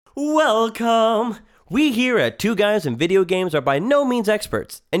Welcome! We here at Two Guys in Video Games are by no means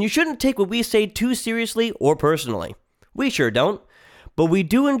experts, and you shouldn't take what we say too seriously or personally. We sure don't. But we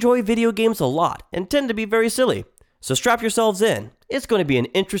do enjoy video games a lot and tend to be very silly. So strap yourselves in. It's going to be an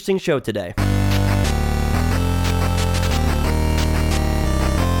interesting show today.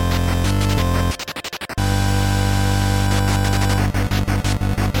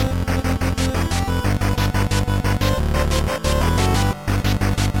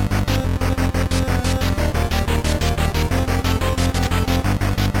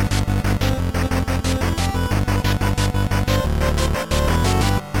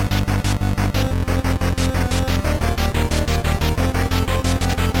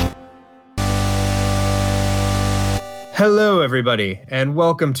 Hello, everybody, and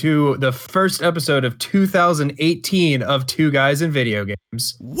welcome to the first episode of 2018 of Two Guys in Video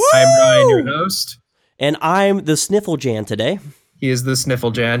Games. Woo! I'm Ryan, your host. And I'm the Sniffle Jan today. He is the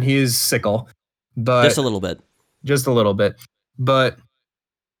Sniffle Jan. He is sickle, but Just a little bit. Just a little bit. But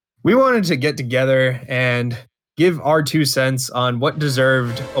we wanted to get together and give our 2 cents on what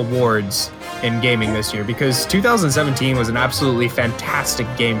deserved awards in gaming this year, because 2017 was an absolutely fantastic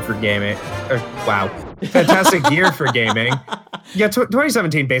game for gaming. Fantastic year for gaming. Yeah,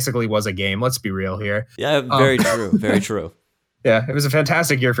 2017 basically was a game. Let's be real here. Yeah, very true. Very true. Yeah, it was a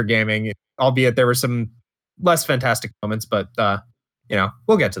fantastic year for gaming, albeit there were some less fantastic moments, but,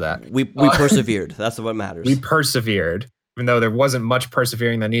 we'll get to that. We persevered. That's what matters. We persevered, even though there wasn't much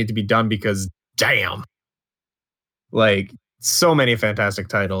persevering that needed to be done because, damn, like, so many fantastic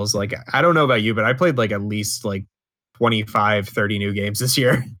titles. Like, I don't know about you, but I played, at least, 25, 30 new games this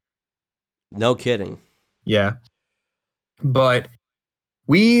year. No kidding. Yeah. But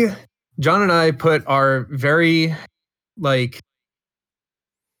John and I put our very,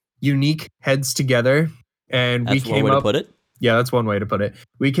 unique heads together, and That's we came one way up... to put it? Yeah, that's one way to put it.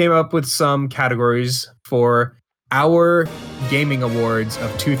 We came up with some categories for our gaming awards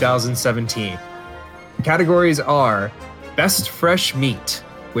of 2017. The categories are Best Fresh Meat,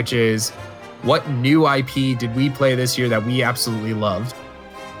 which is what new IP did we play this year that we absolutely loved?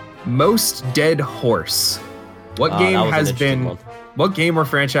 Most Dead Horse. What game or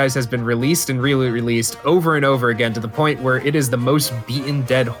franchise has been released and re-released over and over again to the point where it is the most beaten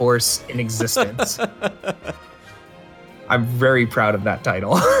dead horse in existence? I'm very proud of that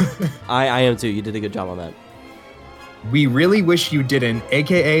title. I am too. You did a good job on that. We Really Wish You Didn't,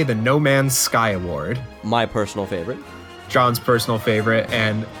 aka the No Man's Sky Award. My personal favorite. John's personal favorite,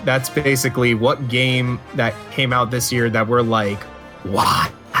 and that's basically what game that came out this year that we're like,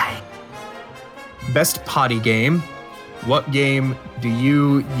 why? Best Potty Game. What game do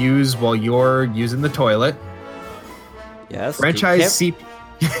you use while you're using the toilet? Yes. Franchise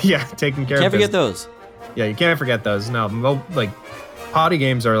Yeah, taking care of Can't forget those. Yeah, you can't forget those. No, potty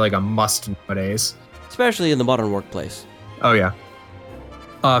games are a must nowadays. Especially in the modern workplace. Oh, yeah.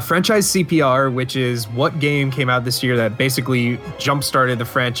 Franchise CPR, which is what game came out this year that basically jump-started the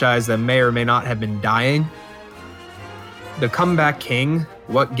franchise that may or may not have been dying. The Comeback King,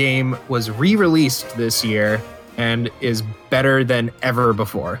 what game was re-released this year and is better than ever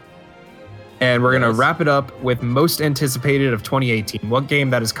before. And we're going to wrap it up with most anticipated of 2018. What game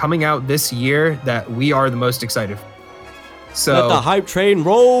that is coming out this year that we are the most excited for. So, let the hype train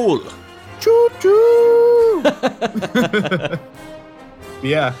roll! Choo-choo!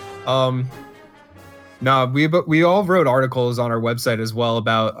 Yeah. We all wrote articles on our website as well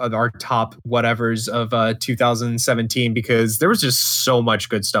about our top whatevers of 2017, because there was just so much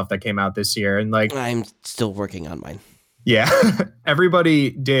good stuff that came out this year. And I'm still working on mine. Yeah,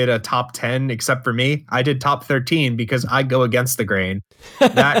 everybody did a top 10 except for me. I did top 13 because I go against the grain.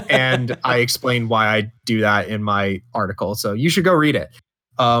 That, and I explained why I do that in my article. So you should go read it.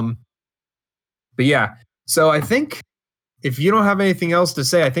 But yeah, so I think if you don't have anything else to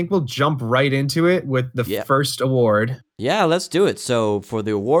say, I think we'll jump right into it with the first award. Yeah, let's do it. So for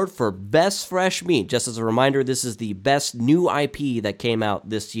the award for Best Fresh Meat, just as a reminder, this is the best new IP that came out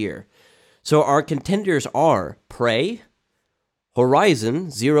this year. So our contenders are Prey,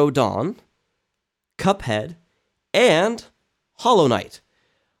 Horizon Zero Dawn, Cuphead, and Hollow Knight.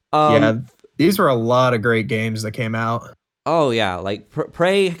 These were a lot of great games that came out. Oh yeah,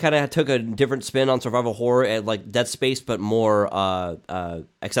 Prey kind of took a different spin on survival horror at Dead Space, but more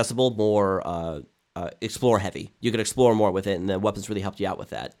accessible, more explore heavy. You could explore more with it, and the weapons really helped you out with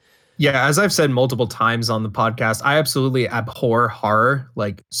that. Yeah, as I've said multiple times on the podcast, I absolutely abhor horror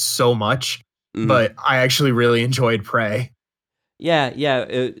so much, but I actually really enjoyed Prey. Yeah,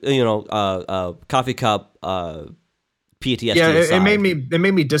 coffee cup, PTSD. Yeah, aside. it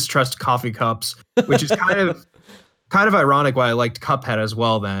made me distrust coffee cups, which is kind of kind of ironic why I liked Cuphead as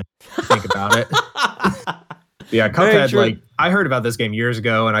well. Then think about it. Yeah, Cuphead. Like I heard about this game years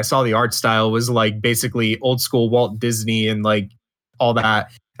ago, and I saw the art style was like basically old school Walt Disney and like all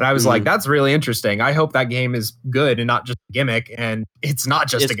that. And I was like, that's really interesting. I hope that game is good and not just a gimmick. And it's not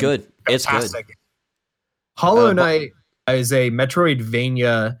just it's good. It's good. Hollow Knight is a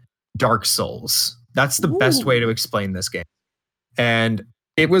Metroidvania Dark Souls. That's the best way to explain this game. And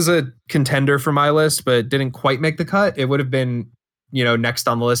it was a contender for my list, but didn't quite make the cut. It would have been, next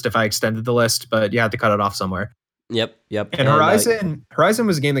on the list if I extended the list, but you had to cut it off somewhere. Yep. And Horizon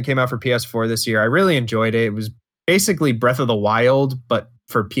was a game that came out for PS4 this year. I really enjoyed it. It was basically Breath of the Wild, but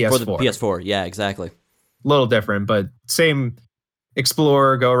for PS4. For the PS4, yeah, exactly. A little different, but same.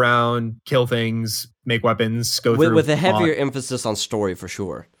 Explore, go around, kill things, make weapons, go through. With a heavier emphasis on story, for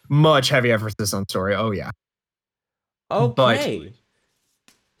sure. Much heavy emphasis on story. Oh, yeah. Okay.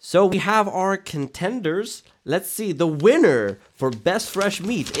 So we have our contenders. Let's see. The winner for Best Fresh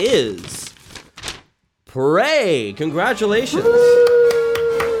Meat is Prey. Congratulations.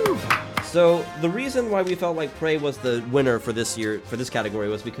 So the reason why we felt like Prey was the winner for this year, for this category,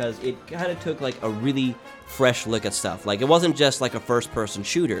 was because it kind of took like a really fresh look at stuff. Like it wasn't just like a first-person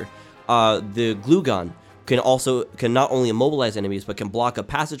shooter. The glue gun can not only immobilize enemies, but can block up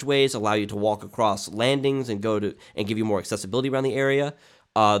passageways, allow you to walk across landings and give you more accessibility around the area.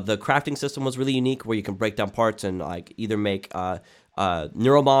 The crafting system was really unique, where you can break down parts and like either make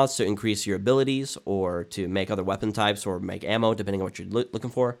neuromods to increase your abilities, or to make other weapon types, or make ammo depending on what you're looking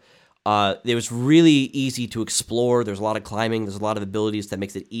for. It was really easy to explore. There's a lot of climbing. There's a lot of abilities that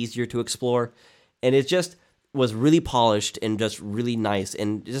makes it easier to explore. And it just was really polished and just really nice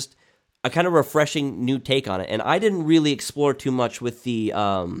and just a kind of refreshing new take on it. And I didn't really explore too much with the,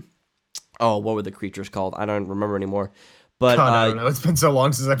 what were the creatures called? I don't remember anymore. But I don't know. It's been so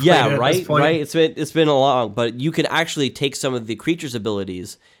long since I played it. Yeah, right. It's been a long, but you can actually take some of the creatures'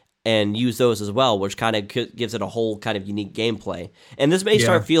 abilities and use those as well, which kind of gives it a whole kind of unique gameplay. And this may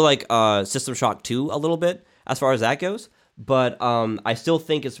start to feel like System Shock 2 a little bit as far as that goes, but I still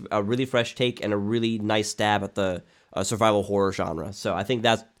think it's a really fresh take and a really nice stab at the survival horror genre. So I think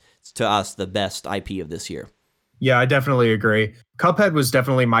that's, to us, the best IP of this year. Yeah, I definitely agree. Cuphead was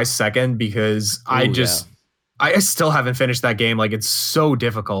definitely my second because I still haven't finished that game. Like, it's so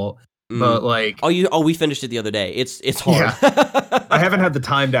difficult. But like, we finished it the other day. It's hard. Yeah. I haven't had the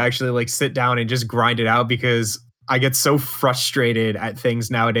time to actually like sit down and just grind it out because I get so frustrated at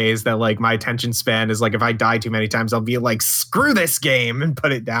things nowadays that like my attention span is like, if I die too many times, I'll be like, screw this game and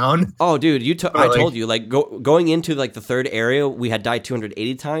put it down. Oh, dude, I told you, like going into like the third area, we had died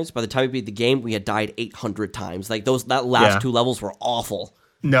 280 times. By the time we beat the game, we had died 800 times. Like that last two levels were awful.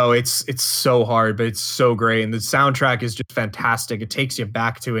 No, it's so hard, but it's so great, and the soundtrack is just fantastic. It takes you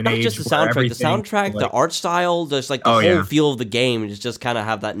back to an age. Not just the soundtrack, the art style, just like the whole feel of the game, just kind of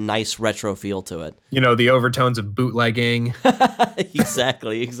have that nice retro feel to it. The overtones of bootlegging.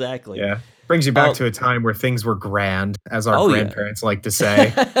 Exactly. Yeah, brings you back to a time where things were grand, as our grandparents like to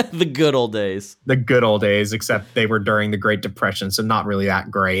say. The good old days. The good old days, except they were during the Great Depression, so not really that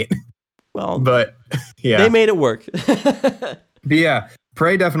great. Well, but yeah, they made it work. But yeah.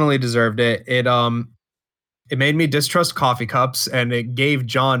 Prey definitely deserved it. It made me distrust coffee cups, and it gave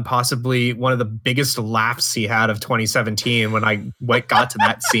John possibly one of the biggest laughs he had of 2017 when I got to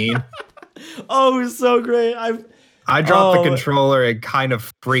that scene. Oh, it was so great. I dropped the controller and kind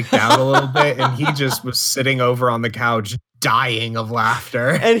of freaked out a little bit, and he just was sitting over on the couch dying of laughter.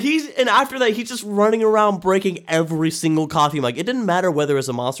 And after that, he's just running around breaking every single coffee mug. It didn't matter whether it was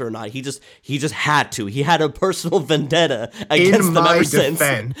a monster or not. He just had to. He had a personal vendetta against them ever since.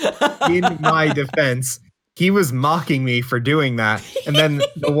 In my defense, he was mocking me for doing that. And then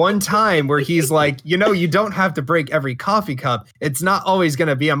the one time where he's like, you don't have to break every coffee cup. It's not always going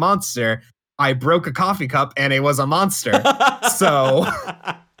to be a monster. I broke a coffee cup and it was a monster. So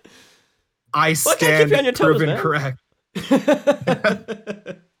I stand proven correct.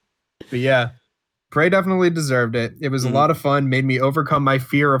 But yeah, Prey definitely deserved it. It was a lot of fun, made me overcome my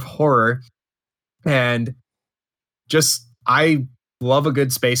fear of horror, and just I love a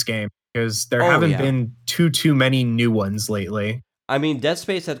good space game because there haven't been too many new ones lately. I mean, Dead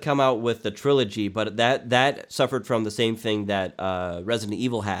Space had come out with the trilogy, but that suffered from the same thing that Resident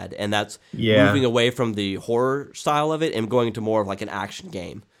Evil had, and that's moving away from the horror style of it and going to more of like an action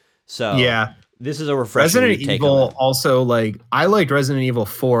game. So yeah. This is a refreshing Resident take Evil on that. Also, like, I liked Resident Evil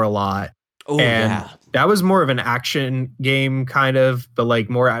 4 a lot. Oh, yeah. That was more of an action game, kind of, but like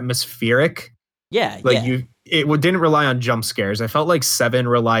more atmospheric. Yeah, like it didn't rely on jump scares. I felt like 7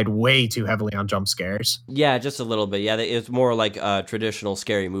 relied way too heavily on jump scares. Yeah, just a little bit. Yeah, it's more like a traditional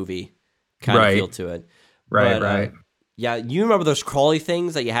scary movie kind of feel to it. Right, But, right. yeah, you remember those crawly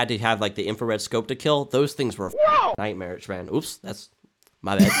things that you had to have like the infrared scope to kill? Those things were nightmarish, man. Oops, that's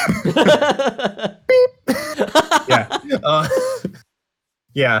my bad. Yeah.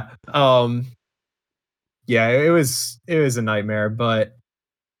 Yeah. Yeah, it was a nightmare, but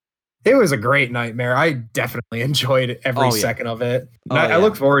it was a great nightmare. I definitely enjoyed every Oh, yeah. second of it. And Oh, I yeah.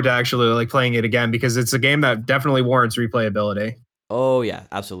 look forward to actually like playing it again because it's a game that definitely warrants replayability. Oh yeah,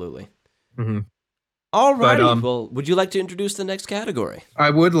 absolutely. hmm Alrighty. But Well, would you like to introduce the next category?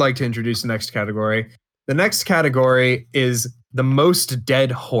 I would like to introduce the next category. The next category is the most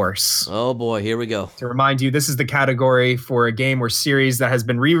dead horse. Oh boy, here we go. To remind you, this is the category for a game or series that has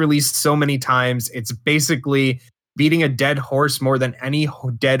been re-released so many times. It's basically beating a dead horse more than any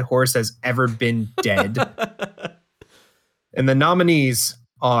dead horse has ever been dead. And the nominees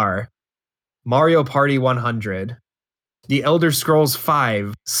are Mario Party 100, The Elder Scrolls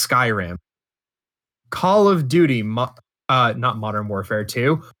V Skyrim, Call of Duty, not Modern Warfare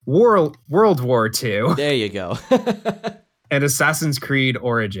 2, World War 2, There you go. and Assassin's Creed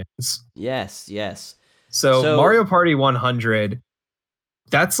Origins. Yes, yes. So Mario Party 100,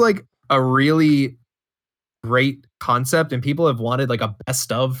 that's like a really great concept, and people have wanted like a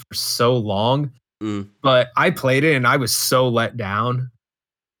best of for so long. But I played it and I was so let down.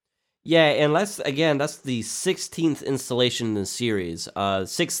 Yeah, and that's the 16th installation in the series,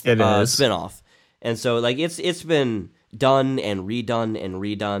 sixth It is. spinoff, and so like it's been done and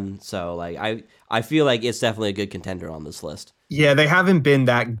redone. So like I feel like it's definitely a good contender on this list. Yeah, they haven't been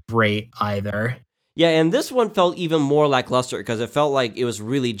that great either. Yeah, and this one felt even more lackluster because it felt like it was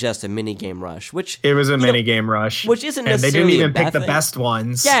really just a mini game rush, which It was a mini game rush, which isn't and they necessarily didn't even a bad pick the thing. best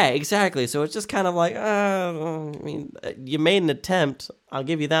ones. Yeah, exactly. So it's just kind of like, I mean, you made an attempt. I'll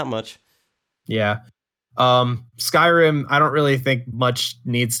give you that much. Yeah. Skyrim, I don't really think much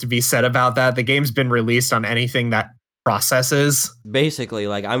needs to be said about that. The game's been released on anything that processes. Basically,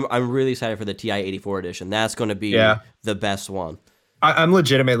 like I'm really excited for the TI-84 edition. That's going to be the best one. I'm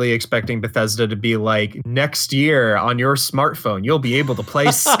legitimately expecting Bethesda to be like, next year on your smartphone, you'll be able to play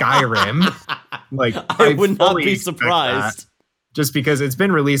Skyrim. Like, I would not fully be expect surprised. that, just because it's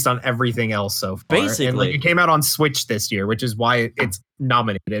been released on everything else so far. Basically. And like, it came out on Switch this year, which is why it's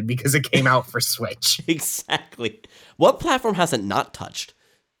nominated, because it came out for Switch. Exactly. What platform has it not touched?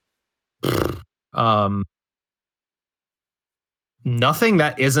 Nothing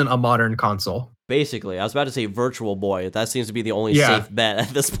that isn't a modern console. Basically, I was about to say Virtual Boy. That seems to be the only safe bet at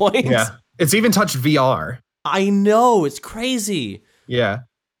this point. Yeah. It's even touched VR. I know, it's crazy. Yeah.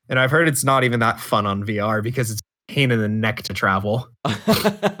 And I've heard it's not even that fun on VR because it's a pain in the neck to travel.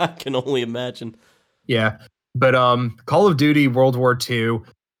 I can only imagine. Yeah. But Call of Duty World War II,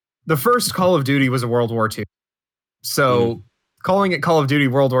 the first Call of Duty was a World War II. So calling it Call of Duty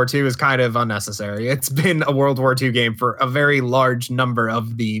World War II is kind of unnecessary. It's been a World War II game for a very large number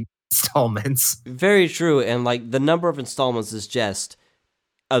of the installments. Very true, and like the number of installments is just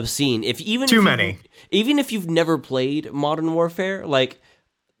obscene. Too many. Even if you've never played Modern Warfare, like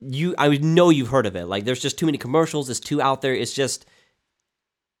I would know you've heard of it. Like there's just too many commercials. It's too out there. It's just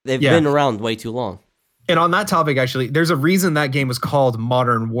they've been around way too long. And on that topic, actually, there's a reason that game was called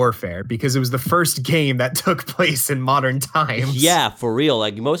Modern Warfare, because it was the first game that took place in modern times. Yeah, for real.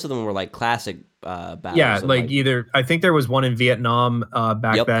 Like most of them were like classic battles. Yeah, like either I think there was one in Vietnam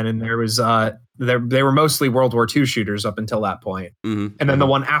back then, and there was they were mostly World War II shooters up until that point. And then the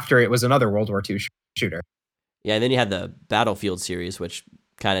one after it was another World War II shooter. Yeah, and then you had the Battlefield series, which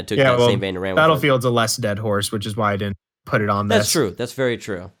kind of took that same vein and ran with it. Battlefield's a less dead horse, which is why I didn't put it on this. That's true. That's very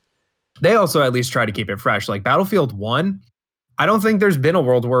true. They also at least try to keep it fresh. Like Battlefield 1, I don't think there's been a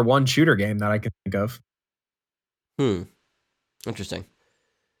World War I shooter game that I can think of. Interesting.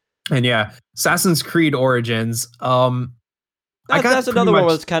 And yeah, Assassin's Creed Origins. That's another one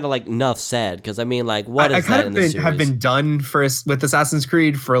that's kind of like enough said, because I mean, like, what is that in the series? Have been done with Assassin's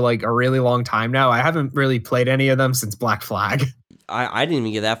Creed for like a really long time now. I haven't really played any of them since Black Flag. I didn't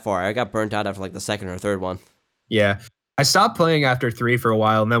even get that far. I got burnt out after like the second or third one. Yeah. I stopped playing after 3 for a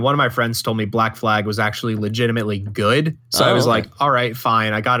while, and then one of my friends told me Black Flag was actually legitimately good. So I was like, all right,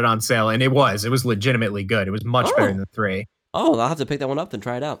 fine. I got it on sale, and it was legitimately good. It was much better than 3. Oh, I'll have to pick that one up and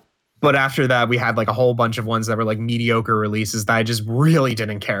try it out. But after that, we had like a whole bunch of ones that were like mediocre releases that I just really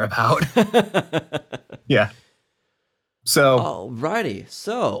didn't care about. Yeah. So. Alrighty.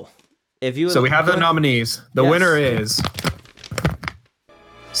 So, we have the nominees. The winner is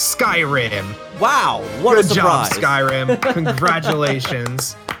Skyrim. Wow, what a surprise. Good job, Skyrim.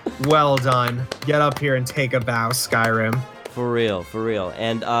 Congratulations. Well done. Get up here and take a bow, Skyrim. For real.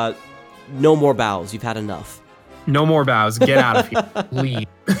 And no more bows. You've had enough. No more bows. Get out of here. Leave.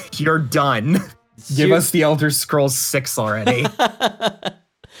 You're done. Give us the Elder Scrolls 6 already.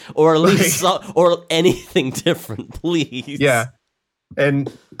 Or at least or anything different, please. Yeah.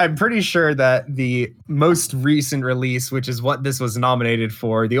 And I'm pretty sure that the most recent release, which is what this was nominated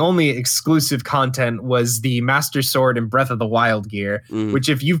for, the only exclusive content was the Master Sword and Breath of the Wild gear, which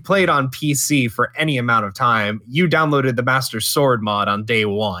if you've played on PC for any amount of time, you downloaded the Master Sword mod on day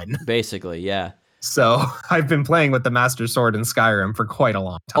one. Basically, yeah. So I've been playing with the Master Sword in Skyrim for quite a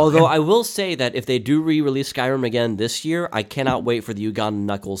long time. Although I will say that if they do re-release Skyrim again this year, I cannot wait for the Ugandan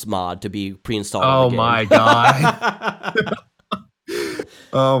Knuckles mod to be pre-installed. Oh my god.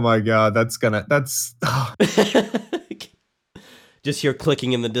 Oh my god, that's Just hear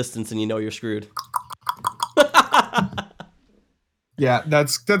clicking in the distance and you know you're screwed. Yeah,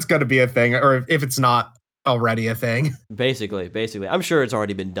 that's gonna be a thing, or if it's not already a thing. Basically. I'm sure it's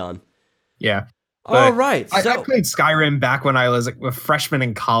already been done. Yeah. All right. I played Skyrim back when I was like a freshman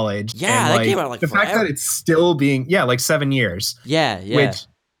in college. Yeah, and, that came out like the forever. fact that it's still being like 7 years. Yeah. Which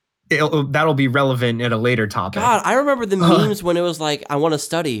that'll be relevant in a later topic. God, I remember the memes when it was like, I want to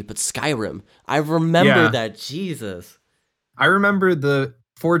study, but Skyrim. I remember that. Jesus. I remember the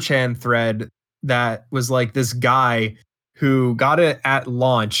 4chan thread that was like this guy who got it at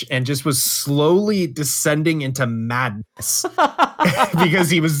launch and just was slowly descending into madness because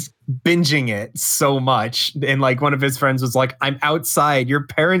he was binging it so much. And like one of his friends was like, I'm outside. Your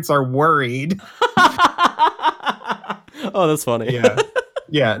parents are worried. Oh, that's funny. Yeah.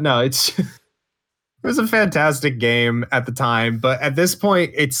 Yeah, no, it was a fantastic game at the time, but at this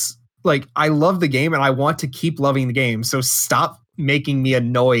point, it's like I love the game and I want to keep loving the game. So stop making me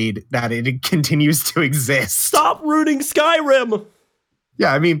annoyed that it continues to exist. Stop rooting Skyrim.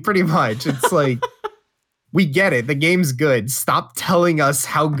 Yeah, I mean, pretty much. It's like we get it. The game's good. Stop telling us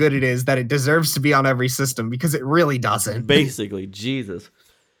how good it is that it deserves to be on every system because it really doesn't. Basically, Jesus.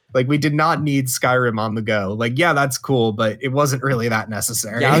 Like, we did not need Skyrim on the go. Like, yeah, that's cool, but it wasn't really that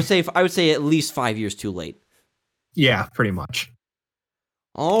necessary. Yeah, I would say at least 5 years too late. Yeah, pretty much.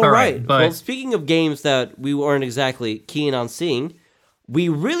 All right. Well, speaking of games that we weren't exactly keen on seeing, we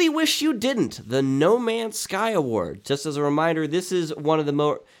really wish you didn't. The No Man's Sky Award. Just as a reminder, this is one of the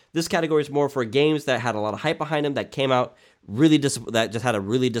more. This category is more for games that had a lot of hype behind them that came out that just had a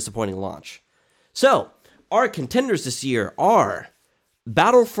really disappointing launch. So, our contenders this year are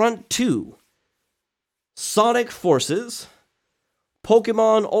Battlefront 2, Sonic Forces,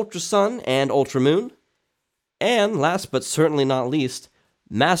 Pokemon Ultra Sun and Ultra Moon, and last but certainly not least,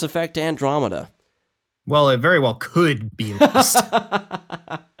 Mass Effect Andromeda. Well, it very well could be least.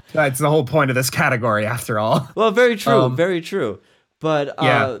 That's the whole point of this category, after all. Well, very true, very true. But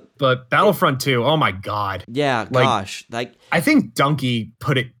but Battlefront 2, oh my god. Yeah, gosh. Like I think Donkey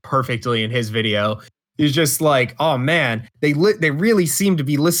put it perfectly in his video. He's just like, oh man, they really seem to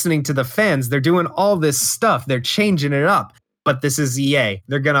be listening to the fans. They're doing all this stuff. They're changing it up. But this is EA.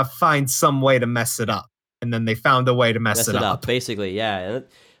 They're going to find some way to mess it up. And then they found a way to mess it up. Basically, yeah.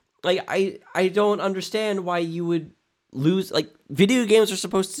 Like, I don't understand why you would lose. Like, video games are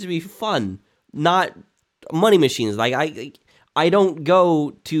supposed to be fun, not money machines. Like, I don't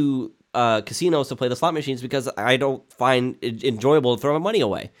go to casinos to play the slot machines because I don't find it enjoyable to throw my money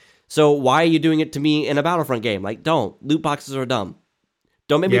away. So why are you doing it to me in a Battlefront game? Like, don't. Loot boxes are dumb.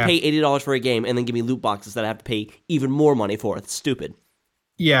 Don't make me pay $80 for a game and then give me loot boxes that I have to pay even more money for. It's stupid.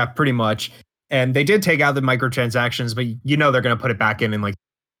 Yeah, pretty much. And they did take out the microtransactions, but you know they're going to put it back in like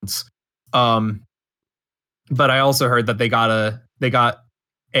months. But I also heard that they got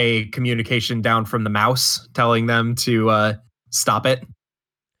a communication down from the mouse telling them to stop it.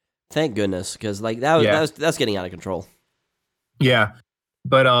 Thank goodness, because like that's getting out of control. Yeah.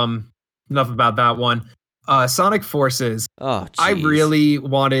 But enough about that one. Sonic Forces. Oh, geez. I really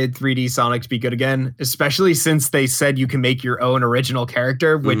wanted 3D Sonic to be good again, especially since they said you can make your own original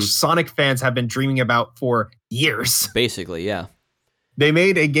character, which Sonic fans have been dreaming about for years. Basically, yeah. They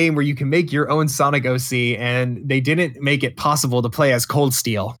made a game where you can make your own Sonic OC, and they didn't make it possible to play as Cold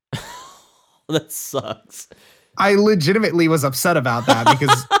Steel. That sucks. I legitimately was upset about that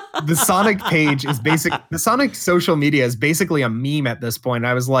because the Sonic page is the Sonic social media is basically a meme at this point.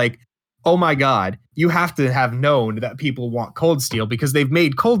 I was like, oh my god, you have to have known that people want Cold Steel because they've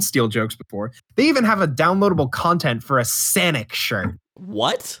made Cold Steel jokes before. They even have a downloadable content for a Sonic shirt.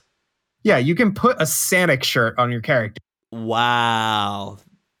 What? Yeah, you can put a Sonic shirt on your character. Wow.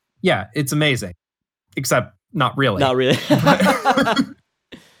 Yeah, it's amazing. Except not really. Not really.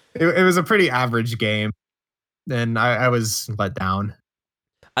 It was a pretty average game. And I was let down.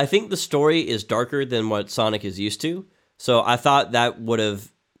 I think the story is darker than what Sonic is used to. So I thought that would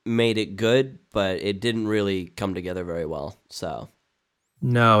have made it good, but it didn't really come together very well. So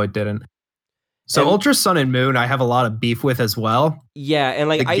no, it didn't. So And- Ultra Sun and Moon, I have a lot of beef with as well. Yeah, and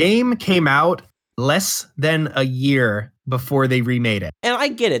like The game came out less than a year before they remade it. And I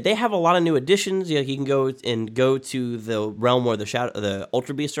get it. They have a lot of new additions. You can go to the realm where the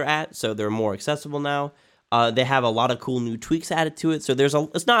Ultra Beasts are at, so they're more accessible now. They have a lot of cool new tweaks added to it, so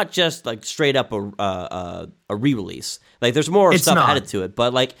it's not just like straight up a re-release. Like there's more stuff added to it,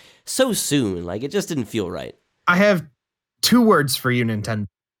 but like so soon, like it just didn't feel right. I have 2 words for you, Nintendo.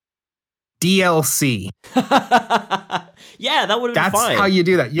 DLC. Yeah, that would have been fine. That's how you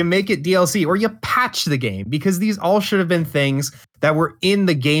do that. You make it DLC or you patch the game because these all should have been things that were in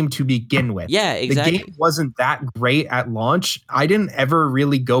the game to begin with. Yeah, exactly. The game wasn't that great at launch. I didn't ever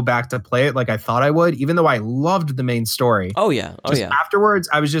really go back to play it like I thought I would, even though I loved the main story. Oh yeah. Afterwards,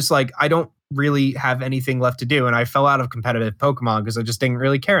 I was just like, I don't really have anything left to do, and I fell out of competitive Pokemon because I just didn't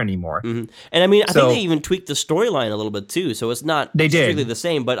really care anymore. Mm-hmm. And I mean, I think they even tweaked the storyline a little bit too, so it's not strictly the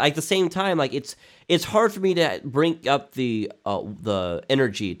same. But at the same time, like it's hard for me to bring up the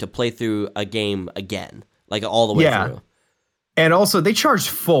energy to play through a game again, like all the way through. And also, they charged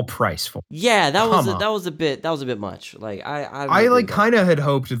full price for it. Yeah, that was a bit much. Like I like kind of had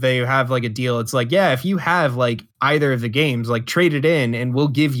hoped they have like a deal. It's like, yeah, if you have like either of the games, like trade it in, and we'll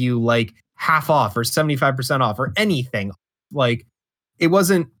give you like half off or 75% off or anything. Like it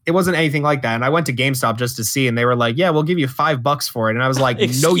wasn't anything like that. And I went to GameStop just to see, and they were like, yeah, we'll give you $5 for it. And I was like,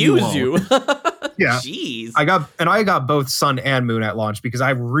 no, you won't. Yeah. Jeez. I got both Sun and Moon at launch because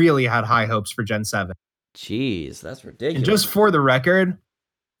I really had high hopes for Gen 7. Jeez, that's ridiculous. And just for the record,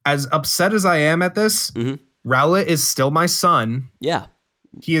 as upset as I am at this, Rowlet is still my son. Yeah.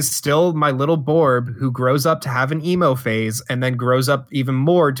 He is still my little Borb who grows up to have an emo phase and then grows up even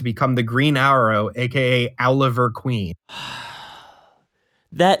more to become the Green Arrow, aka Oliver Queen.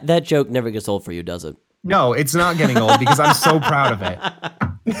 That joke never gets old for you, does it? No, it's not getting old because I'm so proud of it.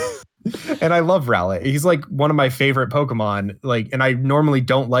 And I love Rowlet. He's like one of my favorite Pokemon. Like, and I normally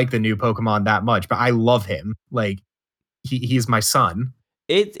don't like the new Pokemon that much, but I love him. Like, he's my son.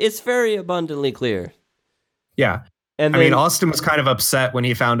 It's very abundantly clear. Yeah. And I mean, Austin was kind of upset when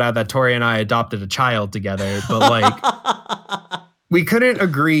he found out that Tori and I adopted a child together, but like, we couldn't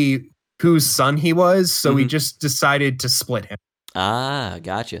agree whose son he was, so we just decided to split him. Ah,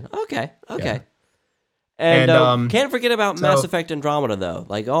 gotcha. Okay. Yeah. And can't forget about Mass Effect Andromeda, though.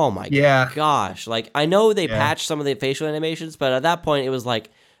 Like, oh my gosh. Like, I know they patched some of the facial animations, but at that point, it was like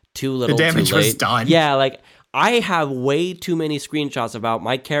too little, the damage too late. was done. Yeah, like, I have way too many screenshots about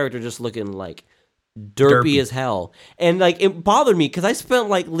my character just looking like derpy as hell. And like, it bothered me because I spent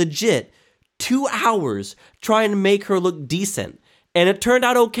like legit 2 hours trying to make her look decent. And it turned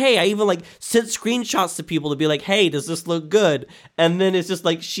out okay. I even like sent screenshots to people to be like, hey, does this look good? And then it's just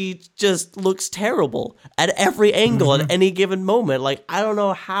like, she just looks terrible at every angle at any given moment. Like, I don't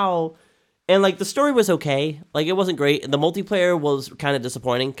know how. And like, the story was okay. Like, it wasn't great. And the multiplayer was kind of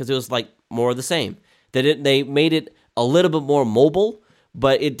disappointing because it was like more of the same. They made it a little bit more mobile,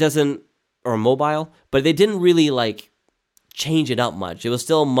 but it doesn't, or mobile, but they didn't really like change it up much. It was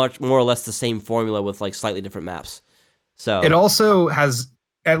still much more or less the same formula with like slightly different maps. So it also has,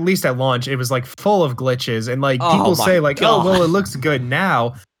 at least at launch, it was like full of glitches, and like people say like, oh, well, it looks good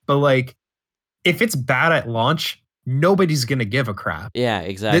now, but like if it's bad at launch, nobody's gonna give a crap. Yeah,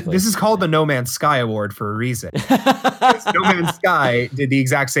 exactly. This is called the No Man's Sky Award for a reason. No Man's Sky did the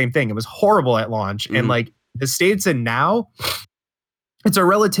exact same thing. It was horrible at launch, and like the state it's in now, it's a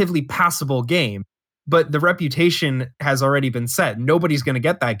relatively passable game, but the reputation has already been set. Nobody's gonna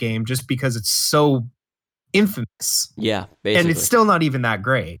get that game just because it's so infamous. Yeah, basically. And it's still not even that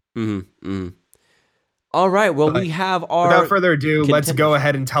great. All right, well, we have our... Without further ado, let's go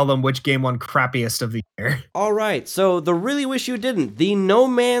ahead and tell them which game won crappiest of the year. All right, so the Really Wish You Didn't. The No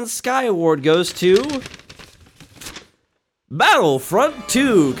Man's Sky Award goes to... Battlefront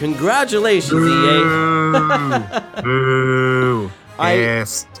 2. Congratulations, EA. Boo.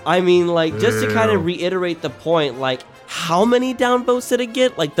 I mean, like, just to kind of reiterate the point, like, how many downvotes did it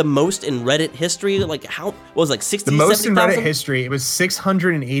get? Like the most in Reddit history? Like how was it, like 60? The most in Reddit history. It was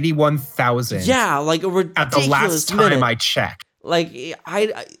 681,000. Yeah, like a ridiculous at the last time I checked. Like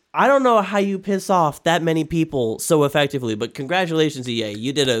I don't know how you piss off that many people so effectively, but congratulations, EA.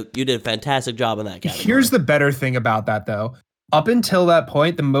 You did a fantastic job in that category. Here's the better thing about that though. Up until that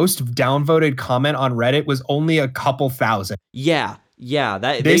point, the most downvoted comment on Reddit was only a couple thousand. Yeah.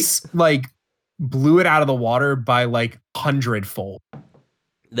 Like blew it out of the water by like 100-fold.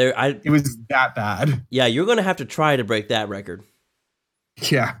 It was that bad. Yeah, you're gonna have to try to break that record.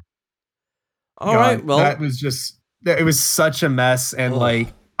 Yeah. All right. Well, it was such a mess, and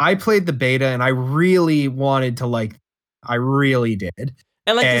like I played the beta, and I really wanted to I really did.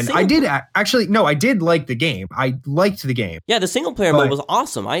 And like And I did actually, no, I did like the game. I liked the game. Yeah, the single player mode was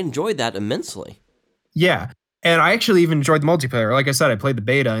awesome. I enjoyed that immensely. Yeah. And I actually even enjoyed the multiplayer. Like I said, I played the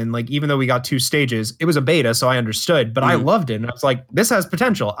beta, and like even though we got 2 stages, it was a beta, so I understood, but I loved it. And I was like, this has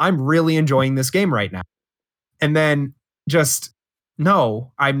potential. I'm really enjoying this game right now. And then just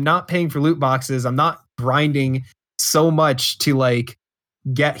no, I'm not paying for loot boxes. I'm not grinding so much to like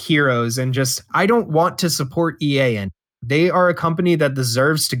get heroes, and just I don't want to support EA, and they are a company that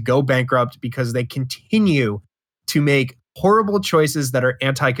deserves to go bankrupt because they continue to make horrible choices that are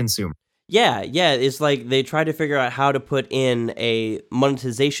anti-consumer. Yeah, it's like they try to figure out how to put in a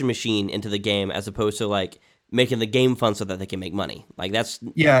monetization machine into the game as opposed to like making the game fun so that they can make money. Like that's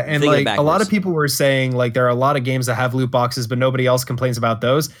and like a lot of people were saying like there are a lot of games that have loot boxes, but nobody else complains about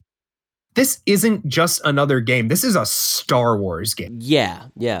those. This isn't just another game. This is a Star Wars game. Yeah.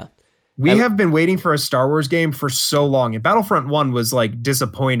 We have been waiting for a Star Wars game for so long, and Battlefront 1 was like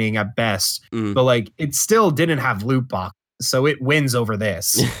disappointing at best, but like it still didn't have loot boxes. So it wins over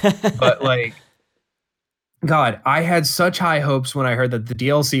this. But like, God, I had such high hopes when I heard that the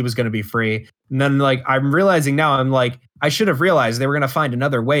DLC was going to be free. And then like, I'm realizing now, I'm like, I should have realized they were going to find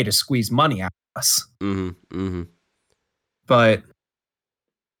another way to squeeze money out of us. But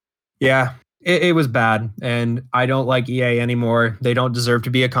yeah, it was bad. And I don't like EA anymore. They don't deserve to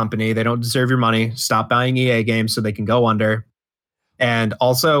be a company. They don't deserve your money. Stop buying EA games so they can go under. And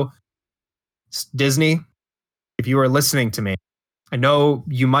also, Disney, if you are listening to me, I know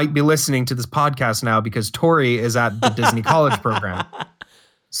you might be listening to this podcast now because Tori is at the Disney College program.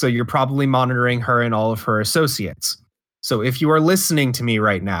 So you're probably monitoring her and all of her associates. So if you are listening to me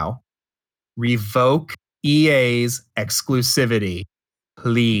right now, revoke EA's exclusivity,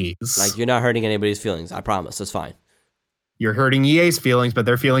 please. Like you're not hurting anybody's feelings. I promise. It's fine. You're hurting EA's feelings, but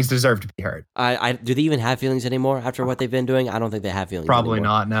their feelings deserve to be hurt. Do they even have feelings anymore after what they've been doing? I don't think they have feelings Probably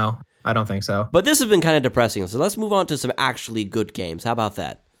anymore. not, no. I don't think so. But this has been kind of depressing, so let's move on to some actually good games. How about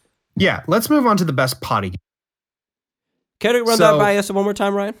that? Yeah, let's move on to the best potty game. Can you run that by us one more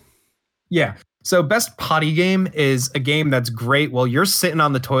time, Ryan? Yeah. So best potty game is a game that's great while you're sitting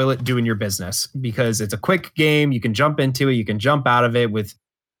on the toilet doing your business because it's a quick game. You can jump into it. You can jump out of it with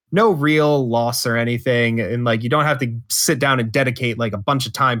no real loss or anything. And like, you don't have to sit down and dedicate like a bunch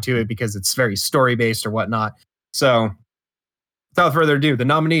of time to it because it's very story based or whatnot. So without further ado, the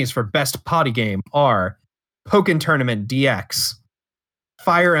nominees for Best Potty Game are Pokken Tournament DX,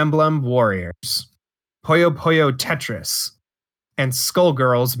 Fire Emblem Warriors, Puyo Puyo Tetris, and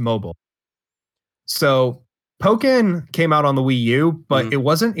Skullgirls Mobile. So Pokken came out on the Wii U, but it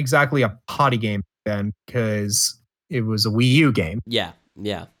wasn't exactly a potty game then because it was a Wii U game. Yeah.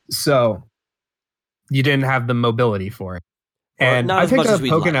 So you didn't have the mobility for it. And I picked up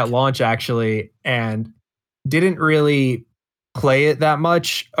Pokken at launch actually and didn't really play it that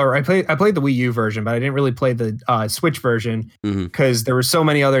much, or I played the Wii U version, but I didn't really play the Switch version because there were so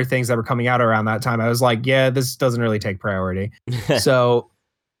many other things that were coming out around that time. I was like, yeah, this doesn't really take priority. So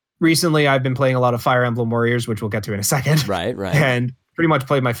recently I've been playing a lot of Fire Emblem Warriors, which we'll get to in a second. Right. And pretty much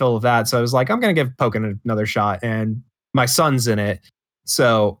played my fill of that. So I was like, I'm going to give Pokken another shot, and my son's in it.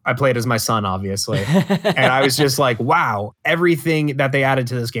 So I played as my son, obviously. And I was just like, wow, everything that they added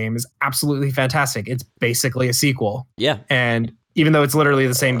to this game is absolutely fantastic. It's basically a sequel. Yeah. And even though it's literally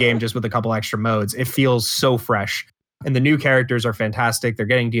the same game, just with a couple extra modes, it feels so fresh. And the new characters are fantastic. They're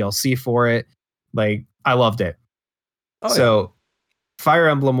getting DLC for it. Like, I loved it. So Fire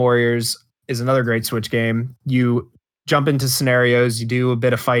Emblem Warriors is another great Switch game. You jump into scenarios, you do a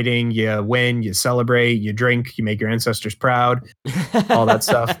bit of fighting, you win, you celebrate, you drink, you make your ancestors proud, all that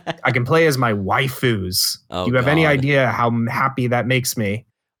stuff. I can play as my waifus. Do you have any idea how happy that makes me?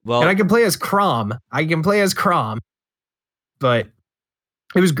 Well, and I can play as Chrom. But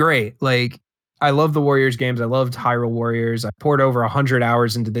it was great. Like, I love the Warriors games. I loved Hyrule Warriors. I poured over 100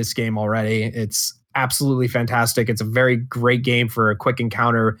 hours into this game already. It's absolutely fantastic. It's a very great game for a quick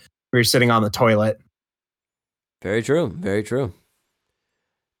encounter where you're sitting on the toilet. Very true.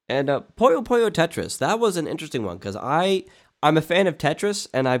 And Puyo Puyo Tetris, that was an interesting one because I'm a fan of Tetris,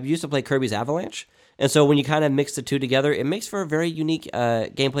 and I used to play Kirby's Avalanche. And so when you kind of mix the two together, it makes for a very unique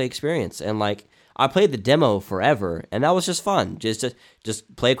gameplay experience. And like, I played the demo forever, and that was just fun. Just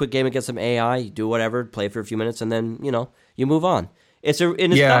play a quick game against some AI, you do whatever, play for a few minutes, and then, you move on. It's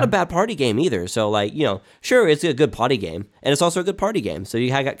not a bad party game either. So like, sure, it's a good potty game, and it's also a good party game. So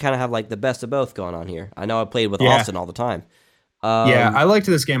you kind of have like the best of both going on here. I know I played with Austin all the time. I liked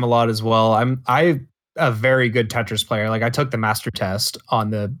this game a lot as well. I'm a very good Tetris player. Like, I took the master test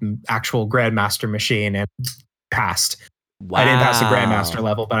on the actual Grandmaster machine and passed. Wow. I didn't pass the Grandmaster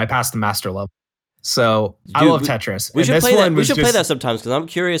level, but I passed the master level. So I Dude, love Tetris. We And should this play that. one We was should play just that sometimes because I'm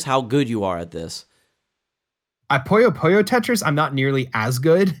curious how good you are at this. at Puyo Puyo Tetris. I'm not nearly as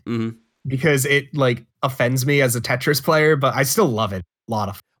good hmm because it like offends me as a Tetris player, but I still love it. A lot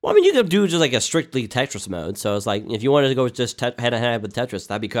of fun. Well, I mean, you could do just like a strictly Tetris mode. So it's like if you wanted to go just head to head with Tetris,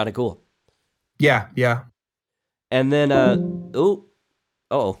 that'd be kind of cool. Yeah, yeah. And then, oh.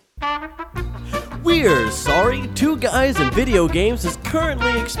 We're sorry, Two Guys in Video Games is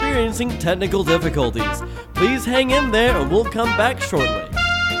currently experiencing technical difficulties. Please hang in there and we'll come back shortly.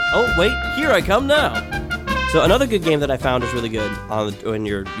 Oh, wait, here I come now. So another good game that I found is really good when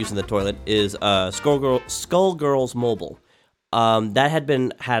you're using the toilet is Skullgirls Mobile.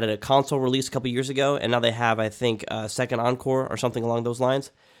 That had a console release a couple years ago, and now they have, I think, a second encore or something along those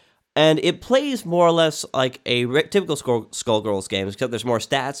lines. And it plays more or less like a typical Skullgirls game, except there's more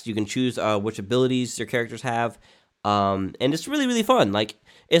stats. You can choose which abilities your characters have, and it's really, really fun. Like,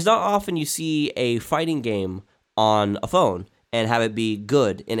 it's not often you see a fighting game on a phone and have it be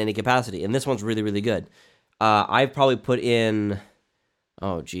good in any capacity, and this one's really, really good. I've probably put in,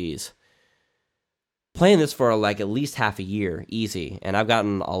 playing this for like at least half a year, easy, and I've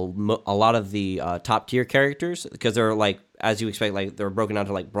gotten a lot of the top tier characters because they're like, as you expect, like they're broken down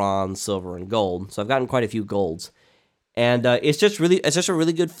to like bronze, silver, and gold. So I've gotten quite a few golds, and it's just a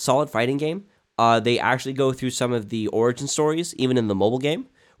really good, solid fighting game. They actually go through some of the origin stories, even in the mobile game,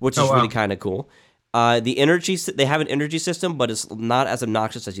 which is really kind of cool. They have an energy system, but it's not as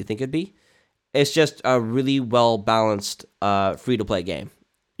obnoxious as you think it'd be. It's just a really well balanced free to play game.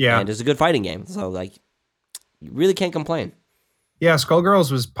 Yeah. And it's a good fighting game. So, like, you really can't complain. Yeah,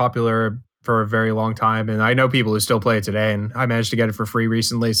 Skullgirls was popular for a very long time, and I know people who still play it today, and I managed to get it for free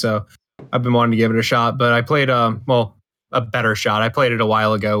recently, so I've been wanting to give it a shot, but I played, a better shot. I played it a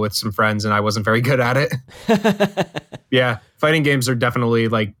while ago with some friends, and I wasn't very good at it. Yeah, fighting games are definitely,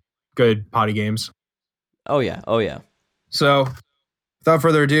 like, good potty games. Oh, yeah. Oh, yeah. So, without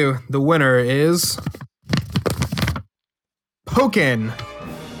further ado, the winner is Pokken.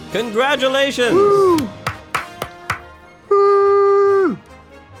 Congratulations! Woo! Woo!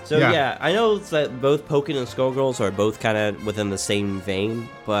 So yeah, I know that both Pokken and Skullgirls are both kind of within the same vein,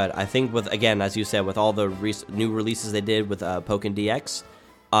 but I think with, again, as you said, with all the new releases they did with Pokken DX,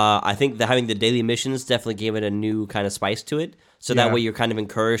 I think that having the daily missions definitely gave it a new kind of spice to it. So that way you're kind of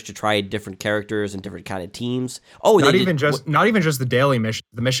encouraged to try different characters and different kind of teams. Oh, not even just the daily mission,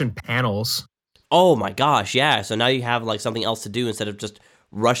 the mission panels. Oh my gosh, yeah. So now you have like something else to do instead of just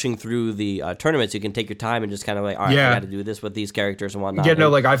rushing through the tournaments. You can take your time and just kind of like, all right, I got to do this with these characters and whatnot. Yeah, no,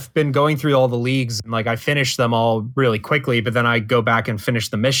 like I've been going through all the leagues and like I finished them all really quickly, but then I go back and finish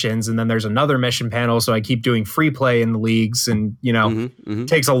the missions, and then there's another mission panel, so I keep doing free play in the leagues, and it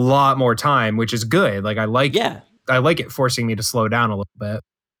takes a lot more time, which is good. Like I like it forcing me to slow down a little bit.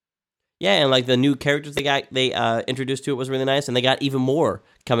 Yeah, and like the new characters they introduced to it was really nice, and they got even more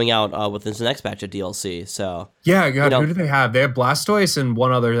coming out with this next batch of DLC. So yeah, God, who do they have? They have Blastoise and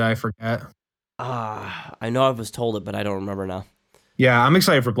one other that I forget. I know I was told it, but I don't remember now. Yeah, I'm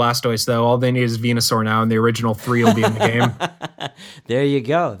excited for Blastoise though. All they need is Venusaur now, and the original 3 will be in the game. There you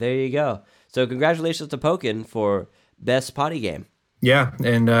go. So congratulations to Pokken for best potty game. Yeah,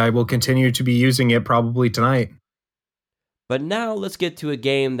 and I will continue to be using it probably tonight. But now let's get to a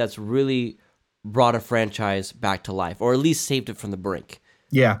game that's really brought a franchise back to life, or at least saved it from the brink.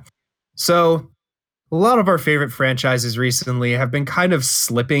 Yeah. So a lot of our favorite franchises recently have been kind of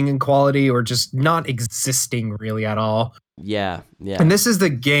slipping in quality or just not existing really at all. Yeah. And this is the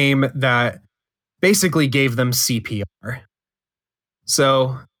game that basically gave them CPR.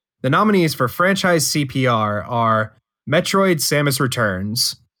 So the nominees for franchise CPR are Metroid Samus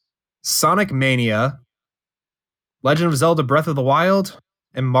Returns, Sonic Mania, Legend of Zelda Breath of the Wild,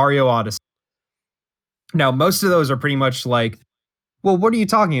 and Mario Odyssey. Now, most of those are pretty much like, well, what are you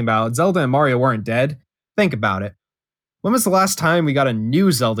talking about? Zelda and Mario weren't dead. Think about it. When was the last time we got a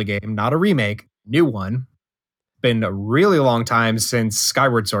new Zelda game, not a remake, new one? Been a really long time since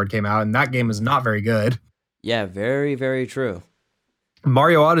Skyward Sword came out, and that game is not very good. Yeah, very, very true.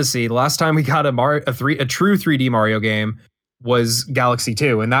 Mario Odyssey, the last time we got a true 3D Mario game was Galaxy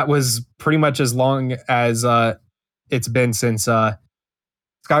 2, and that was pretty much as long as it's been since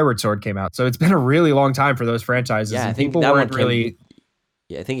Skyward Sword came out. So it's been a really long time for those franchises. Yeah, I think people weren't really...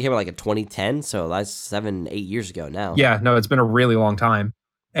 Yeah, I think it came out like in 2010, so that's 7-8 years ago now. Yeah, no, it's been a really long time.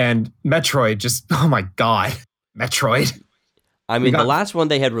 And Metroid, just, oh my God, Metroid. I mean, the last one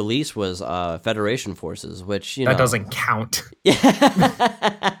they had released was Federation Forces, which, that doesn't count.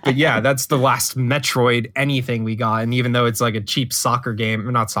 Yeah. But yeah, that's the last Metroid anything we got. And even though it's like a cheap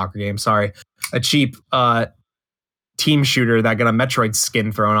a cheap team shooter that got a Metroid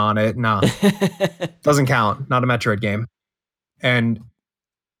skin thrown on it. No, doesn't count. Not a Metroid game. And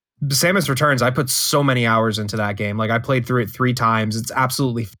Samus Returns, I put so many hours into that game. Like I played through it 3 times. It's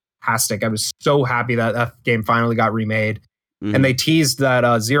absolutely fantastic. I was so happy that that game finally got remade. And they teased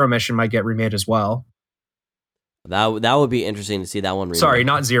that Zero Mission might get remade as well. That would be interesting to see that one remade. Sorry,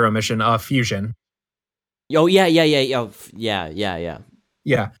 not Zero Mission, Fusion. Oh yeah. Yeah.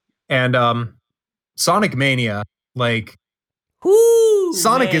 And Sonic Mania, like Woo,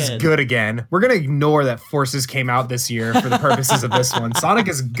 Sonic man. is good again. We're going to ignore that Forces came out this year for the purposes of this one. Sonic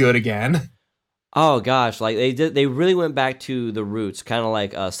is good again. Oh gosh, like they really went back to the roots, kind of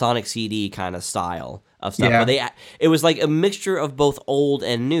like a Sonic CD kind of style of stuff. Yeah. But it was like a mixture of both old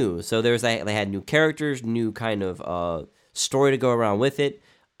and new. So they had new characters, new kind of story to go around with it.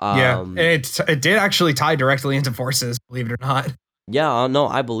 And it did actually tie directly into Forces, believe it or not. Yeah, no,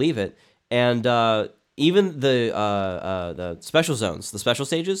 I believe it. And even the special zones, the special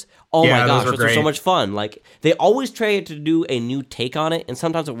stages. Oh Yeah, my gosh, those were those are so great. much fun. Like they always try to do a new take on it, and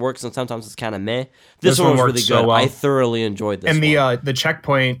sometimes it works, and sometimes it's kind of meh. This one was worked really so good. well. I thoroughly enjoyed this. And one. the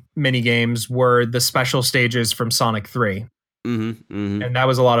checkpoint mini games were the special stages from Sonic 3. And that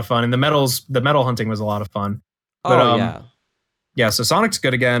was a lot of fun. And the medal hunting was a lot of fun. But, yeah. Yeah, so Sonic's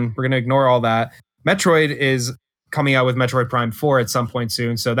good again. We're going to ignore all that. Metroid is coming out with Metroid Prime 4 at some point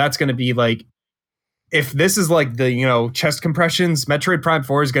soon. So that's going to be like, if this is like the, chest compressions, Metroid Prime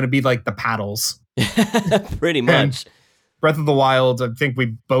 4 is going to be like the paddles. Pretty much. Breath of the Wild, I think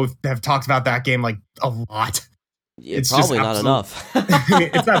we both have talked about that game like a lot. It's probably not enough.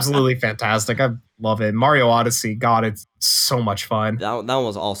 It's absolutely fantastic. I love it. Mario Odyssey, God, it's so much fun. That one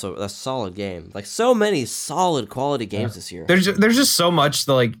was also a solid game. Like so many solid quality games this year. There's just so much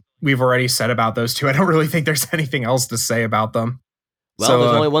that like we've already said about those two. I don't really think there's anything else to say about them. Well, So,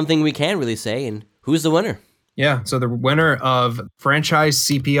 there's only one thing we can really say, and who's the winner? Yeah, so the winner of franchise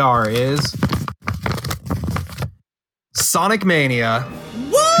CPR is Sonic Mania.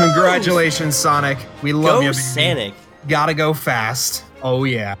 Woo! Congratulations, Sonic. We love Go you, baby. Sonic. Gotta go fast. Oh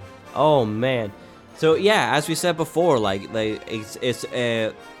yeah. Oh man. So yeah, as we said before, like it's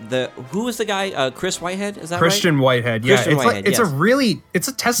who was the guy? Chris Whitehead, is that Christian right? Whitehead. Yeah, Christian Whitehead, it's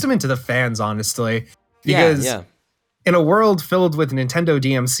a testament to the fans, honestly. Yeah, Because yeah. in a world filled with Nintendo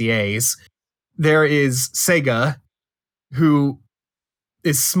DMCAs, there is Sega, who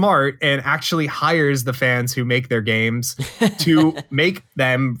is smart and actually hires the fans who make their games to make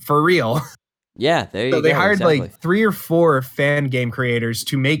them for real. Yeah, there you go. So they hired exactly. like 3 or 4 fan game creators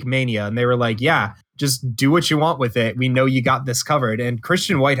to make Mania, and they were like, yeah, just do what you want with it. We know you got this covered. And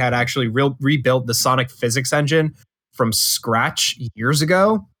Christian Whitehead actually rebuilt the Sonic physics engine from scratch years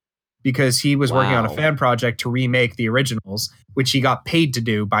ago because he was working on a Wow. fan project to remake the originals, which he got paid to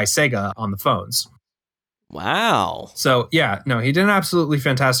do by Sega on the phones. Wow. So yeah, no, he did an absolutely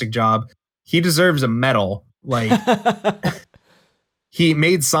fantastic job. He deserves a medal. Like he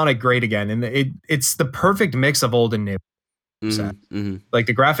made Sonic great again, and it's the perfect mix of old and new. Like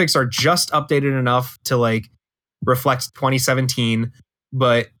the graphics are just updated enough to like reflect 2017,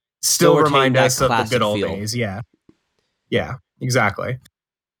 but still retain remind that us of the classic good old feel. days. Yeah, exactly.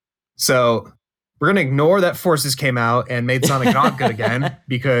 So we're gonna ignore that Forces came out and made Sonic not good again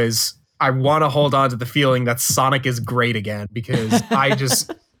because I want to hold on to the feeling that Sonic is great again because I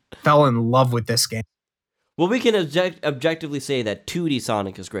just fell in love with this game. Well, we can objectively say that 2D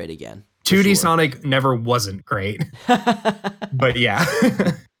Sonic is great again. for 2D sure. Sonic never wasn't great, but yeah.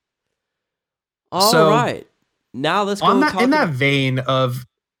 All right. Now let's go in that vein of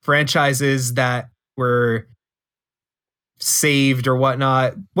franchises that were saved or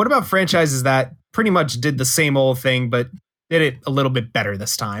whatnot, what about franchises that pretty much did the same old thing but did it a little bit better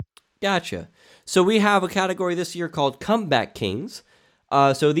this time? Gotcha. So we have a category this year called Comeback Kings.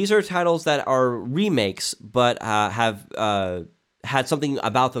 So these are titles that are remakes, but have had something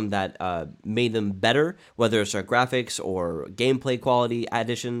about them that made them better, whether it's their graphics or gameplay quality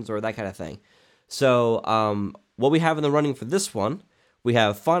additions or that kind of thing. So what we have in the running for this one, we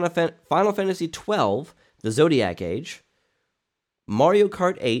have Final Fantasy XII, the Zodiac Age, Mario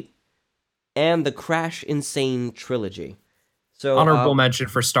Kart 8, and the Crash Insane Trilogy. So Honorable mention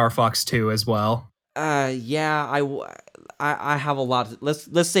for Star Fox 2 as well. Yeah, I have a lot.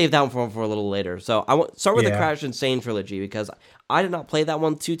 Let's save that one for a little later. So I want start with the Crash Insane Trilogy because I did not play that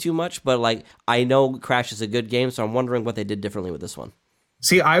one too much, but like I know Crash is a good game, so I'm wondering what they did differently with this one.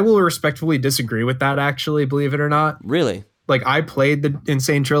 See, I will respectfully disagree with that, actually, believe it or not. Really? Like, I played the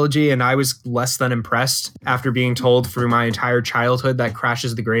Insane Trilogy, and I was less than impressed after being told through my entire childhood that Crash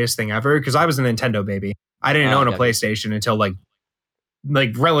is the greatest thing ever, because I was a Nintendo baby. I didn't own a PlayStation until, like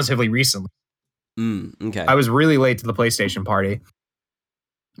relatively recently. Okay. I was really late to the PlayStation party,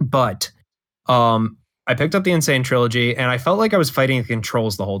 but I picked up the Insane Trilogy and I felt like I was fighting the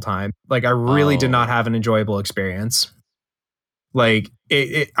controls the whole time. Like I really did not have an enjoyable experience. Like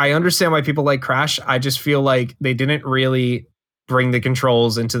I understand why people like Crash. I just feel like they didn't really bring the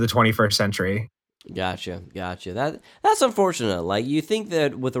controls into the 21st century. Gotcha. That's unfortunate. Like, you think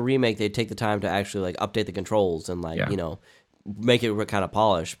that with a remake they'd take the time to actually like update the controls and like make it kind of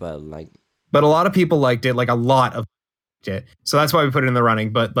polished, but a lot of people liked it. Like a lot of it, so that's why we put it in the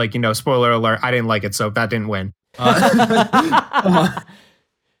running. But like spoiler alert, I didn't like it, so that didn't win. So gotta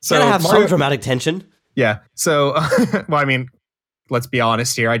have some dramatic tension. Yeah. So well, I mean, let's be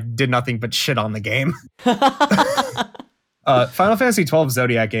honest here. I did nothing but shit on the game. Final Fantasy 12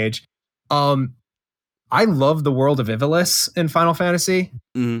 Zodiac Age. I love the world of Ivalice in Final Fantasy,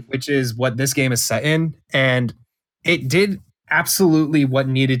 which is what this game is set in. And it did absolutely what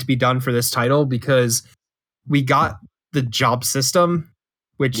needed to be done for this title, because we got the job system,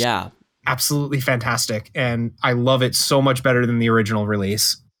 which absolutely fantastic. And I love it so much better than the original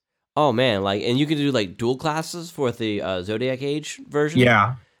release. Oh man, like, and you can do like dual classes for the Zodiac Age version.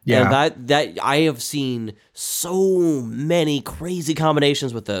 Yeah. And that I have seen so many crazy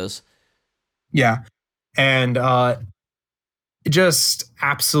combinations with those. Yeah. And just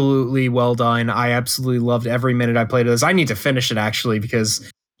absolutely well done. I absolutely loved every minute I played of this. I need to finish it actually, because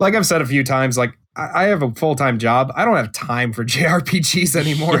like I've said a few times, like I have a full-time job. I don't have time for JRPGs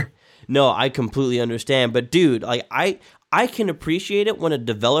anymore. No, I completely understand. But dude, like I can appreciate it when a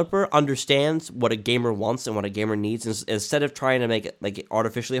developer understands what a gamer wants and what a gamer needs, instead of trying to make it like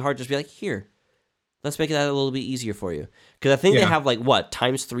artificially hard. Just be like, here, let's make that a little bit easier for you. Because I think they have like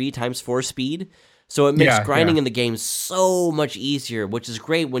 ×3, ×4 speed. So it makes grinding in the game so much easier, which is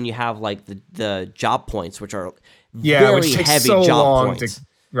great when you have like the job points, which are very heavy so job points to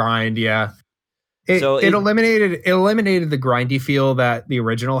grind. Yeah, it eliminated the grindy feel that the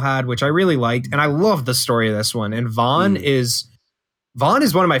original had, which I really liked, and I love the story of this one. And Vaughn is one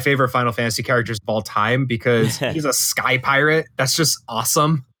of my favorite Final Fantasy characters of all time, because he's a sky pirate. That's just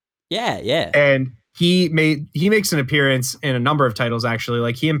awesome. Yeah. And he makes an appearance in a number of titles actually.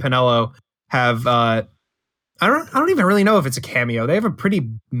 Like he and Pinello have I don't even really know if it's a cameo. They have a pretty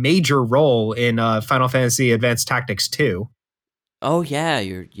major role in Final Fantasy Advanced Tactics 2. Oh yeah,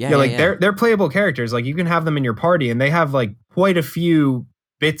 they're playable characters. Like you can have them in your party, and they have like quite a few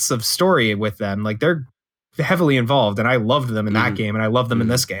bits of story with them. Like they're heavily involved, and I loved them in that game, and I love them in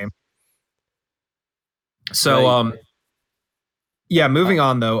this game. So moving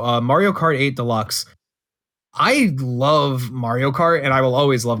on though, Mario Kart 8 Deluxe. I love Mario Kart, and I will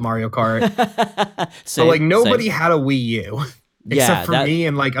always love Mario Kart. So like nobody had a Wii U except for me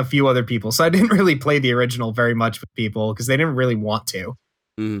and like a few other people. So I didn't really play the original very much with people because they didn't really want to.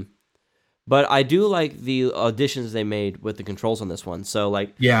 But I do like the additions they made with the controls on this one. So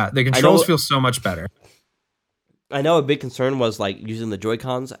like, the controls feel so much better. I know a big concern was like using the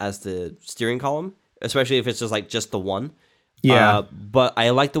Joy-Cons as the steering column, especially if it's just the one. Yeah. But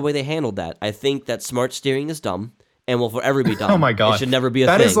I like the way they handled that. I think that smart steering is dumb and will forever be dumb. Oh my God. It should never be a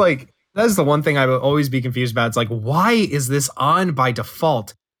thing. That is the one thing I would always be confused about. It's like, why is this on by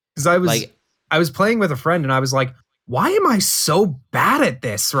default? Because I was playing with a friend and I was like, why am I so bad at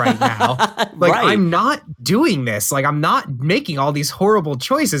this right now? Like, I'm not doing this. Like, I'm not making all these horrible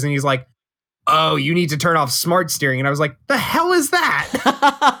choices. And he's like, oh, you need to turn off smart steering. And I was like, the hell is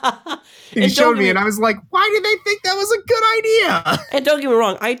that? He showed me, and I was like, why did they think that was a good idea? And don't get me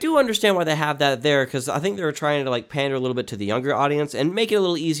wrong, I do understand why they have that there, because I think they were trying to like pander a little bit to the younger audience and make it a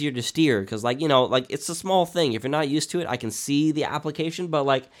little easier to steer, because like, it's a small thing. If you're not used to it, I can see the application, but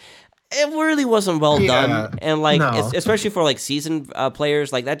like, it really wasn't well done. And like, especially for like seasoned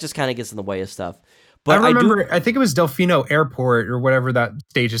players, like that just kind of gets in the way of stuff. But I remember, I think it was Delfino Airport or whatever that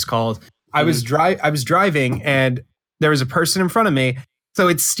stage is called. I was driving, and there was a person in front of me. So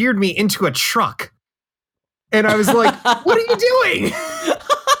it steered me into a truck. And I was like, what are you doing?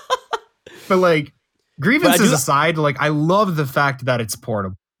 But like, grievances aside, like I love the fact that it's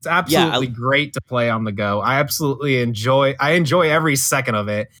portable. It's absolutely great to play on the go. I enjoy every second of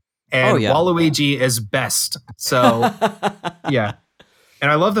it. And Waluigi is best. So yeah. And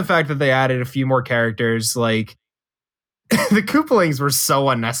I love the fact that they added a few more characters. Like the Koopalings were so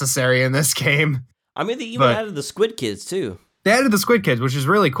unnecessary in this game. I mean, they even added the Squid Kids too. They added the Squid Kids, which is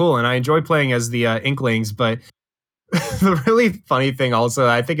really cool, and I enjoy playing as the Inklings, but the really funny thing also,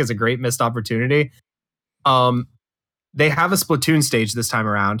 I think is a great missed opportunity. They have a Splatoon stage this time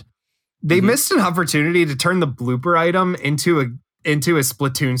around. They missed an opportunity to turn the blooper item into into a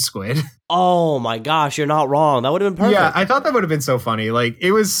Splatoon squid. Oh my gosh, you're not wrong. That would have been perfect. Yeah, I thought that would have been so funny. Like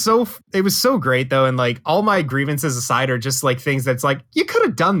it was so great though, and like all my grievances aside are just like things that's like you could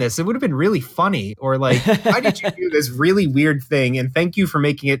have done this. It would have been really funny, or like why did you do this really weird thing? And thank you for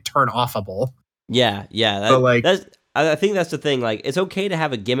making it turn offable. Yeah. I think that's the thing. Like, it's okay to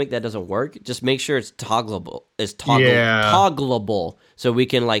have a gimmick that doesn't work. Just make sure it's toggleable. Toggleable, so we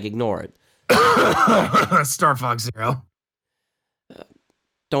can like ignore it. Star Fox Zero.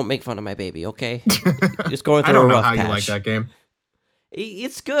 Don't make fun of my baby, okay? Just going through I don't a know rough how patch. you like that game.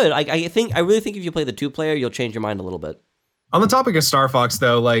 It's good. I really think if you play the 2-player, you'll change your mind a little bit. On the topic of Star Fox,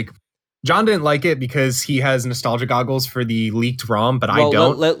 though, like John didn't like it because he has nostalgia goggles for the leaked ROM, but I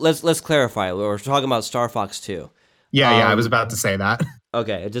don't. Let's clarify. We're talking about Star Fox 2. Yeah, I was about to say that.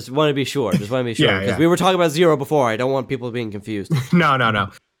 Okay, I just want to be sure. Because Yeah. we were talking about Zero before. I don't want people being confused. No.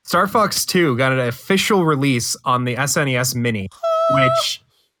 Star Fox 2 got an official release on the SNES Mini, which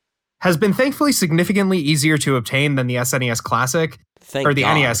has been thankfully significantly easier to obtain than the SNES Classic or the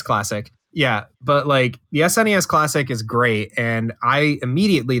God. NES Classic. Yeah, but like the SNES Classic is great, and I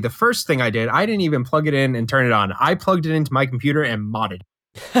immediately, the first thing I didn't even plug it in and turn it on. I plugged it into my computer and modded it.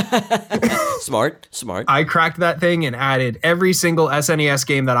 Smart. I cracked that thing and added every single SNES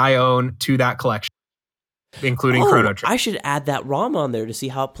game that I own to that collection, including Chrono Trigger. I should add that ROM on there to see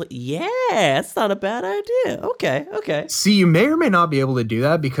how it plays. Yeah, that's not a bad idea. Okay. See, you may or may not be able to do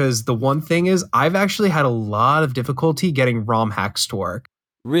that because the one thing is I've actually had a lot of difficulty getting ROM hacks to work.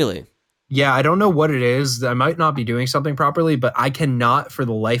 Really? Yeah, I don't know what it is. I might not be doing something properly, but I cannot for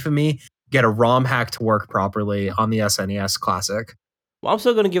the life of me get a ROM hack to work properly on the SNES Classic. Well, I'm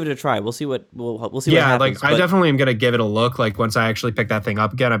still going to give it a try. We'll see what we'll see. Yeah, what happens, I definitely am going to give it a look. Like once I actually pick that thing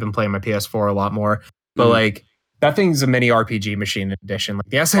up again, I've been playing my PS4 a lot more, but like that thing's a mini RPG machine in addition. Like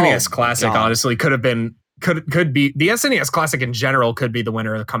the SNES Classic honestly could be the SNES Classic in general could be the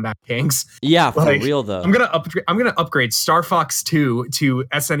winner of the Comeback Kings. Yeah, for real though. I'm gonna upgrade Star Fox 2 to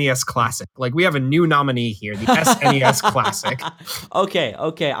SNES Classic. Like we have a new nominee here, the SNES Classic. Okay,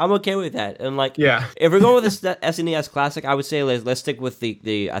 I'm okay with that. And like, yeah, if we're going with this SNES Classic, I would say let's stick with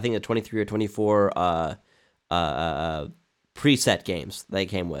the I think the 23 or 24 preset games they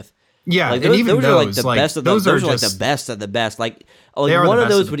came with. Yeah, like and even those are like the best of those are just like the best of the best. Like one of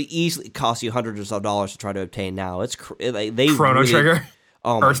those would easily cost you hundreds of dollars to try to obtain now. It's like they Chrono Trigger,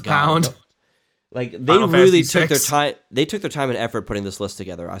 Earthbound. Like they really took their time. They took their time and effort putting this list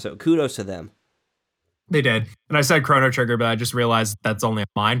together. So kudos to them. They did, and I said Chrono Trigger, but I just realized that's only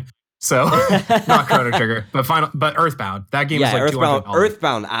mine. So not Chrono Trigger, but Earthbound. That game is like $200.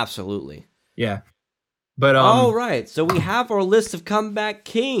 Earthbound, absolutely. Yeah. But all right, so we have our list of Comeback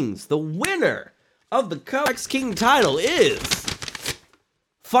Kings. The winner of the Comeback King title is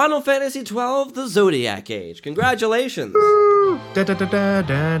Final Fantasy XII: The Zodiac Age. Congratulations!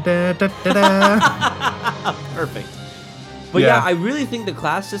 Perfect. But yeah, I really think the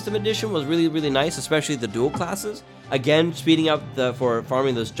class system edition was really, really nice, especially the dual classes. Again, speeding up for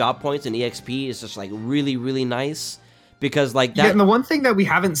farming those job points in EXP is just like really, really nice because like that. Yeah, and the one thing that we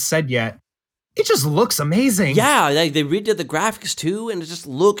haven't said yet. It just looks amazing. Yeah, they redid the graphics too, and it just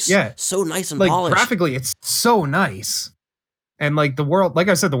looks so nice and polished. Graphically, it's so nice. And like the world, like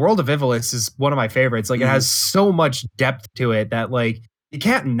I said, the world of Ivalice is one of my favorites. Like it has so much depth to it that like you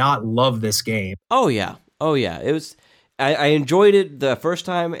can't not love this game. Oh yeah. It was. I enjoyed it the first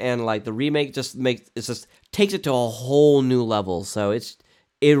time, and like the remake just takes it to a whole new level. So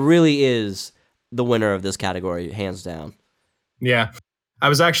it really is the winner of this category, hands down. Yeah. I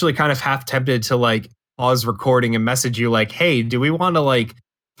was actually kind of half tempted to like pause recording and message you like, hey, do we want to like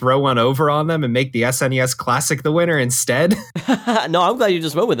throw one over on them and make the SNES Classic the winner instead? No, I'm glad you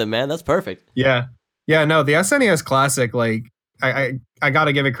just went with it, man. That's perfect. Yeah. No, the SNES Classic, like I got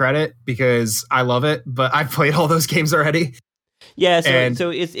to give it credit because I love it, but I've played all those games already. Yeah, so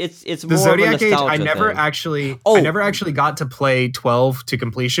it's the more Zodiac of a Age. nostalgia I never actually got to play 12 to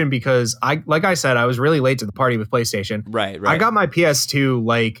completion because like I said, I was really late to the party with PlayStation. Right. I got my PS2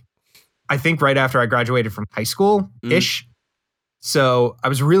 like I think right after I graduated from high school ish. So I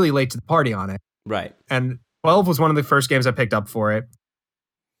was really late to the party on it. Right. And 12 was one of the first games I picked up for it.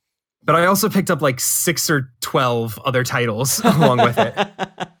 But I also picked up like 6 or 12 other titles along with it.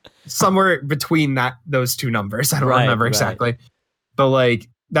 Somewhere between those two numbers. I don't remember exactly. But like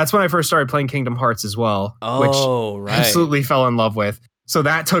that's when I first started playing Kingdom Hearts as well, which I absolutely fell in love with. So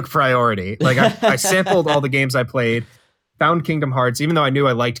that took priority. Like I sampled all the games I played, found Kingdom Hearts, even though I knew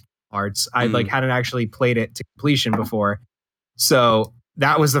I liked Kingdom Hearts. I like hadn't actually played it to completion before. So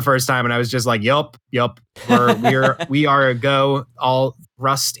that was the first time, and I was just like, "Yup, we are a go. All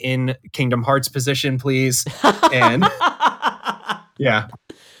rust in Kingdom Hearts position, please." And Yeah.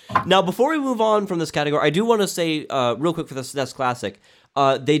 Now, before we move on from this category, I do want to say real quick for the SNES Classic,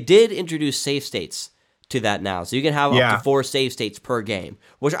 they did introduce save states to that now, so you can have up to 4 save states per game,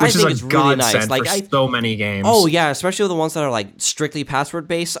 which I think is really nice. Like so many games. Oh yeah, especially the ones that are like strictly password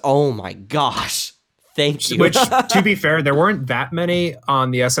based. Oh my gosh, thank you. Which, to be fair, there weren't that many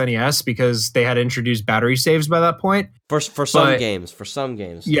on the SNES because they had introduced battery saves by that point. For some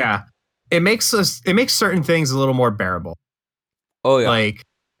games, yeah, it makes certain things a little more bearable. Oh yeah, like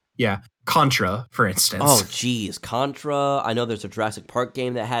Contra, for instance. Oh geez, Contra. I know there's a Jurassic Park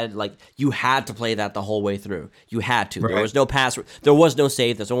game that had you had to play that the whole way through. You had to. Right. There was no password. There was no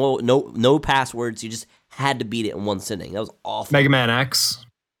save. There's no passwords. You just had to beat it in one sitting. That was awful. Mega Man X.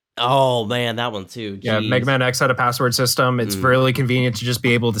 Oh man, that one too. Jeez. Yeah, Mega Man X had a password system. It's really convenient to just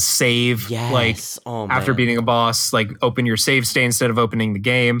be able to save after beating a boss, open your save state instead of opening the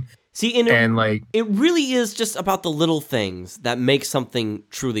game. See, it really is just about the little things that make something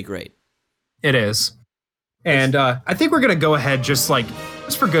truly great. It is. And I think we're going to go ahead, just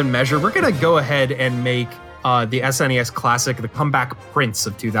for good measure, we're going to go ahead and make the SNES Classic the Comeback Prince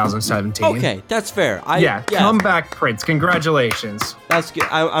of 2017. Okay, that's fair. Comeback Prince. Congratulations. That's good.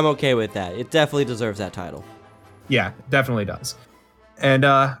 I'm okay with that. It definitely deserves that title. Yeah, definitely does. And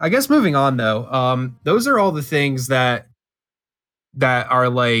I guess moving on, though, those are all the things that are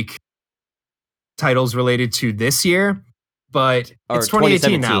titles related to this year. But it's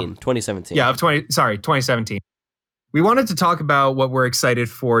 2018 now. 2017. Yeah, 2017. We wanted to talk about what we're excited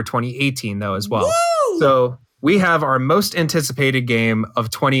for 2018, though, as well. Woo! So we have our most anticipated game of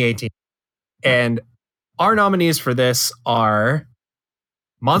 2018. And our nominees for this are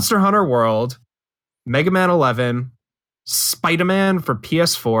Monster Hunter World, Mega Man 11, Spider-Man for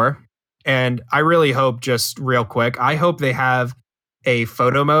PS4. And I really hope, just real quick, I hope they have a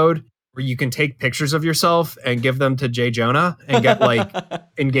photo mode where you can take pictures of yourself and give them to Jay Jonah and get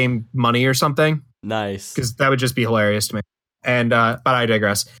in-game money or something. Nice. Because that would just be hilarious to me. And but I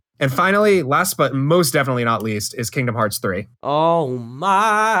digress. And finally, last but most definitely not least, is Kingdom Hearts 3. Oh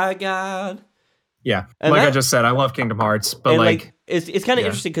my god. Yeah. And I just said, I love Kingdom Hearts, but it's kind of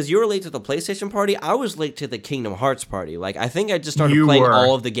interesting because you were late to the PlayStation party. I was late to the Kingdom Hearts party. I think I just started playing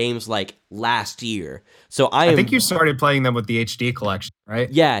all of the games last year. So I think you started playing them with the HD collection, right?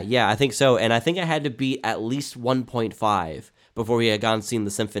 Yeah, I think so. And I think I had to beat at least 1.5 before we had gone and seen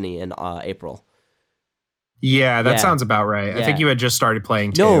the Symphony in April. Yeah, that sounds about right. Yeah. I think you had just started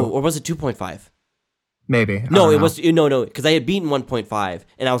playing 2. No, or was it 2.5? Maybe. No, it was no, because I had beaten 1.5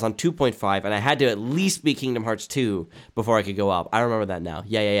 and I was on 2.5 and I had to at least beat Kingdom Hearts 2 before I could go up. I remember that now.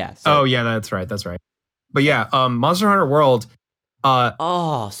 Yeah. So, that's right. But yeah, Monster Hunter World.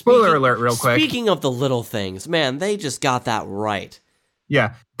 Spoiler alert, real quick. Speaking of the little things, man, they just got that right.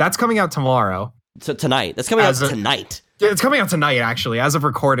 Yeah, that's coming out tomorrow. So tonight. That's coming out tonight. Yeah, it's coming out tonight, actually, as of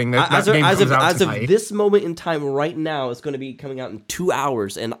recording. As of this moment in time right now, it's going to be coming out in 2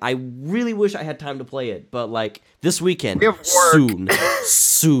 hours, and I really wish I had time to play it, but this weekend, we have work.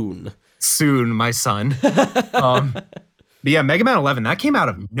 soon, my son. But yeah, Mega Man 11, that came out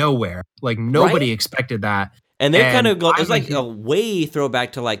of nowhere. Nobody expected that. And they kind of go, it's a way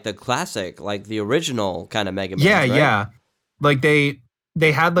throwback to the classic, the original kind of Mega Man. Yeah, yeah.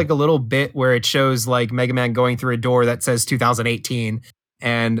 They had a little bit where it shows Mega Man going through a door that says 2018,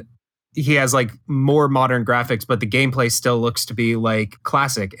 and he has more modern graphics, but the gameplay still looks to be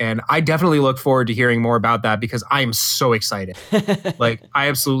classic. And I definitely look forward to hearing more about that because I am so excited. I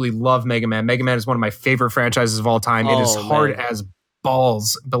absolutely love Mega Man. Mega Man is one of my favorite franchises of all time. It is hard as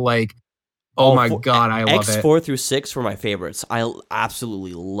balls, but oh my god, I love it. X4 through 6 were my favorites. I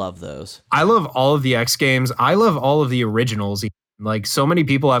absolutely love those. I love all of the X games. I love all of the originals. So many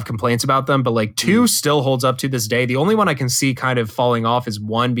people have complaints about them, but 2 still holds up to this day. The only one I can see kind of falling off is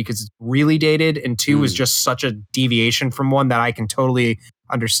 1 because it's really dated, and 2 is just such a deviation from 1 that I can totally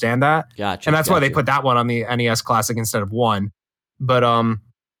understand that. Gotcha. And that's why they put that one on the NES Classic instead of 1. But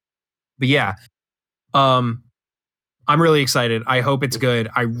yeah. I'm really excited. I hope it's good.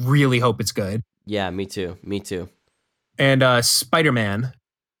 I really hope it's good. Yeah, me too. And Spider-Man,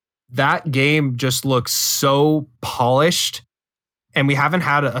 that game just looks so polished. And we haven't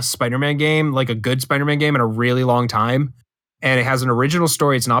had a Spider-Man game, a good Spider-Man game, in a really long time. And it has an original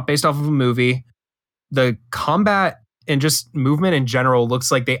story. It's not based off of a movie. The combat and just movement in general looks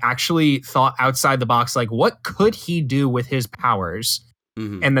like they actually thought outside the box, what could he do with his powers?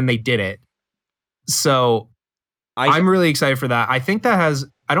 Mm-hmm. And then they did it. So I'm really excited for that. I think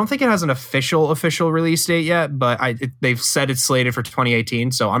I don't think it has an official release date yet, but they've said it's slated for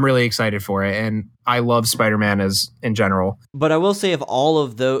 2018. So I'm really excited for it, and I love Spider-Man as in general. But I will say, of all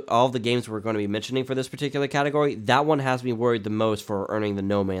of the games we're going to be mentioning for this particular category, that one has me worried the most for earning the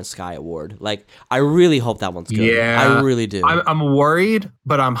No Man's Sky award. Like, I really hope that one's good. Yeah, I really do. I'm worried,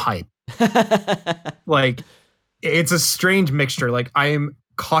 but I'm hyped. Like, it's a strange mixture. Like, I am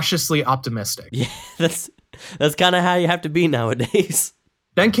cautiously optimistic. Yeah, that's kind of how you have to be nowadays.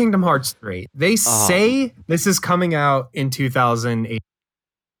 Then Kingdom Hearts 3. They say this is coming out in 2008.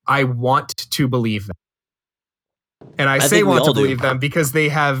 I want to believe them. And I say want to believe them because they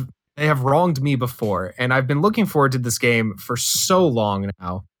have wronged me before. And I've been looking forward to this game for so long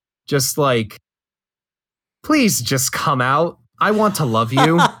now. Just like, please just come out. I want to love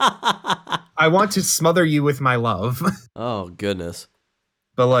you. I want to smother you with my love. Oh, goodness.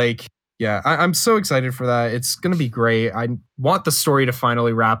 But like, yeah, I'm so excited for that. It's going to be great. I want the story to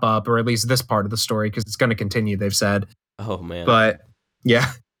finally wrap up, or at least this part of the story, because it's going to continue, they've said. Oh, man. But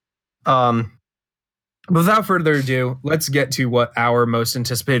yeah. Without further ado, let's get to what our most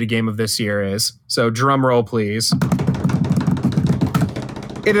anticipated game of this year is. So drum roll, please.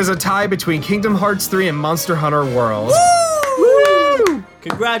 It is a tie between Kingdom Hearts 3 and Monster Hunter World. Woo! Woo!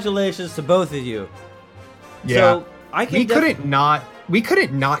 Congratulations to both of you. Yeah. So we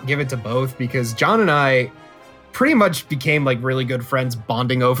couldn't not give it to both because John and I pretty much became like really good friends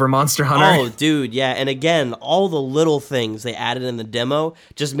bonding over Monster Hunter. Oh, dude, yeah. And again, all the little things they added in the demo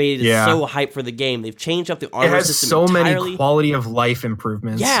just made it so hype for the game. They've changed up the armor system so entirely. Many quality of life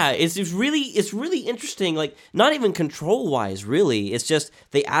improvements. Yeah, it's really interesting. Like, not even control wise, really. It's just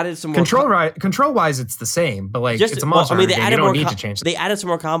they added some more control wise. It's the same, but like it's a Monster Hunter game. You don't need to change. They added some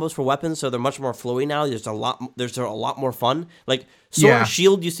more combos for weapons, so they're much more flowy now. There's a lot more fun. Like, Sword and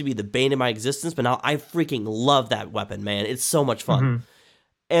Shield used to be the bane of my existence, but now I freaking love that weapon, man. It's so much fun. Mm-hmm.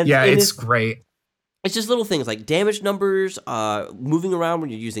 And it's great. It's just little things like damage numbers, moving around when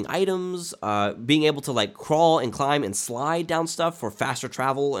you're using items, being able to like crawl and climb and slide down stuff for faster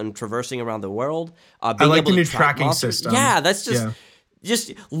travel and traversing around the world. I like the new tracking system. Yeah, that's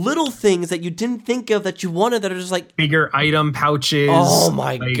just little things that you didn't think of that you wanted that are just like bigger item pouches. Oh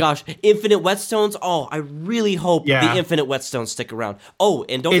my gosh. Infinite whetstones. Oh, I really hope the infinite whetstones stick around. Oh,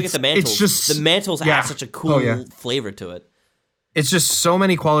 and don't forget the mantles. The mantles add such a cool flavor to it. It's just so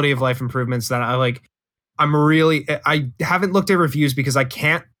many quality of life improvements that I haven't looked at reviews because I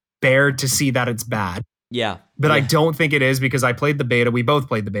can't bear to see that it's bad. Yeah. But I don't think it is because I played the beta. We both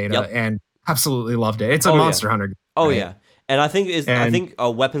played the beta and absolutely loved it. It's a Monster Hunter game. Oh, yeah. And I think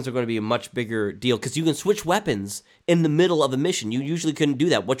weapons are going to be a much bigger deal because you can switch weapons in the middle of a mission. You usually couldn't do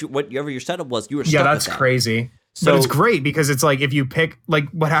that. Whatever your setup was, you were stuck that's with that. Crazy. So, but it's great because it's like if you pick like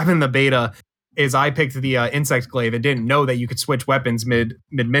what happened in the beta is I picked the insect glaive and didn't know that you could switch weapons mid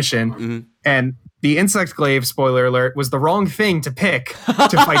mission, and the insect glaive, spoiler alert, was the wrong thing to pick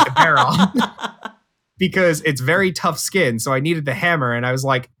to fight the Baron. Because it's very tough skin, so I needed the hammer, and I was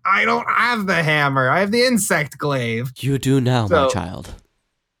like, I don't have the hammer. I have the insect glaive. You do now, my child.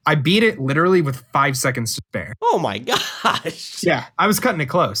 I beat it literally with 5 seconds to spare. Oh my gosh. Yeah, I was cutting it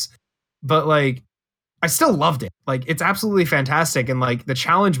close. But, like, I still loved it. Like, it's absolutely fantastic, and, like, the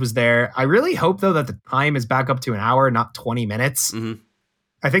challenge was there. I really hope, though, that the time is back up to an hour, not 20 minutes. Mm-hmm.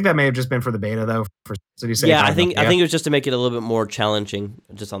 I think that may have just been for the beta, though. I think it was just to make it a little bit more challenging,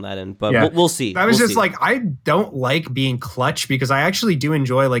 just on that end. But we'll see. I was like, I don't like being clutch because I actually do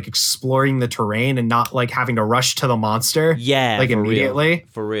enjoy like exploring the terrain and not like having to rush to the monster. Yeah, like immediately.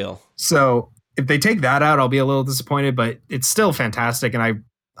 For real. So if they take that out, I'll be a little disappointed. But it's still fantastic, and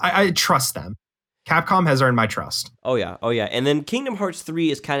I trust them. Capcom has earned my trust. Oh yeah. And then Kingdom Hearts 3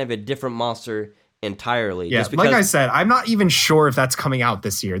 is kind of a different monster entirely. Yeah, like I said, I'm not even sure if that's coming out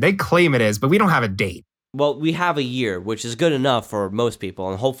this year. They claim it is, but we don't have a date. Well, we have a year, which is good enough for most people,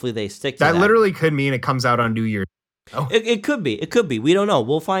 and hopefully they stick to that. That literally could mean it comes out on New Year's. Oh. It could be. It could be. We don't know.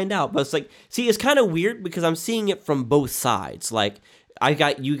 We'll find out. But it's like, see, it's kind of weird because I'm seeing it from both sides. Like, you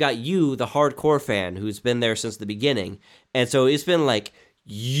got the hardcore fan who's been there since the beginning, and so it's been like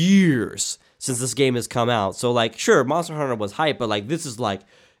years since this game has come out. So like, sure, Monster Hunter was hype, but like this is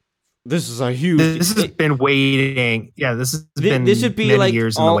a huge. This has been waiting. Yeah, this should be like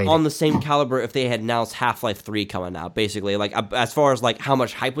years on the same caliber if they had announced Half-Life 3 coming out. Basically, like as far as like how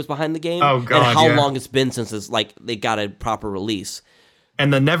much hype was behind the game, and how long it's been since it's like they got a proper release.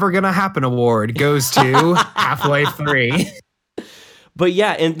 And the Never Gonna Happen award goes to Half-Life 3. But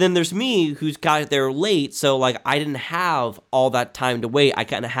yeah, and then there's me who's got there late, so like I didn't have all that time to wait. I'm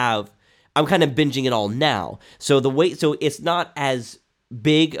kind of binging it all now. So it's not as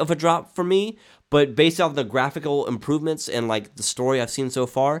big of a drop for me, but based off the graphical improvements and like the story I've seen so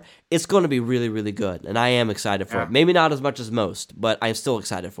far, it's going to be really, really good, and I am excited for it. Maybe not as much as most, but I'm still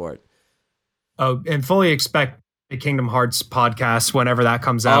excited for it. Oh, and fully expect the Kingdom Hearts podcast whenever that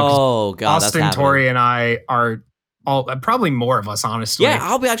comes out. Oh God, Austin, Tori, and I are all probably more of us, honestly. Yeah,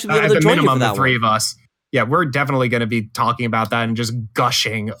 I'll actually be able to join you for that the three of us. Yeah, we're definitely going to be talking about that and just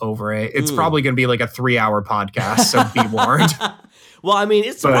gushing over it. It's probably going to be like a 3-hour podcast, so be warned. Well, I mean,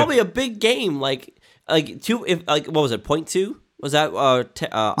 it's probably a big game. Like what was it? 0.2? Was that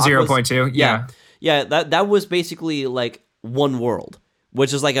 0.2? Yeah. Yeah, that was basically like one world,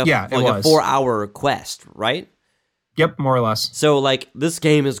 which is like a 4-hour quest, right? Yep, more or less. So like this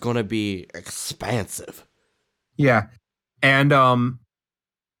game is going to be expansive. Yeah. And on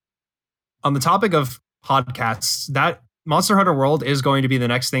the topic of podcasts, that Monster Hunter World is going to be the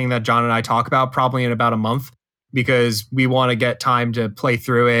next thing that John and I talk about probably in about a month, because we want to get time to play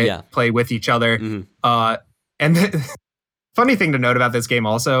through it, play with each other. Mm-hmm. And the funny thing to note about this game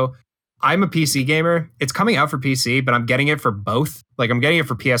also, I'm a PC gamer. It's coming out for PC, but I'm getting it for both. Like I'm getting it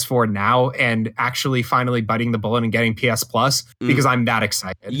for PS4 now and actually finally biting the bullet and getting PS Plus because I'm that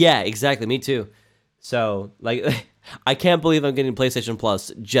excited. Yeah, exactly. Me too. So like I can't believe I'm getting PlayStation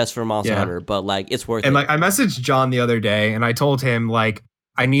Plus just for Monster Hunter, but like it's worth it. And like I messaged John the other day and I told him like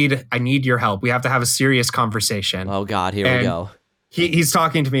I need your help. We have to have a serious conversation. Oh God, here we go. He's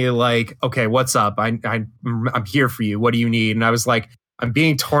talking to me like, okay, what's up? I'm here for you. What do you need? And I was like, I'm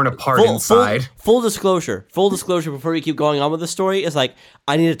being torn apart inside. Full disclosure before we keep going on with the story is like,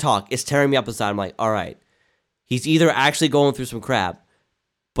 I need to talk. It's tearing me up inside. I'm like, all right, he's either actually going through some crap,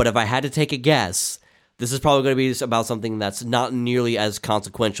 but if I had to take a guess, this is probably going to be about something that's not nearly as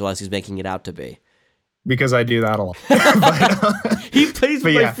consequential as he's making it out to be. Because I do that a lot. He plays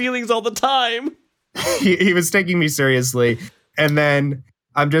with my feelings all the time. He was taking me seriously. And then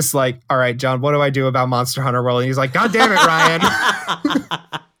I'm just like, all right, John, what do I do about Monster Hunter World? And he's like, God damn it, Ryan.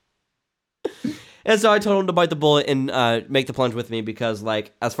 And so I told him to bite the bullet and make the plunge with me because,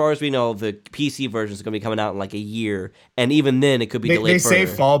 like, as far as we know, the PC version is going to be coming out in like a year. And even then, it could be delayed further. They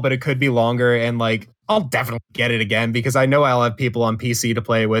say fall, but it could be longer. And, like, I'll definitely get it again because I know I'll have people on PC to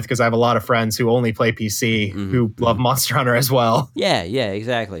play with because I have a lot of friends who only play PC who love Monster Hunter as well. Yeah,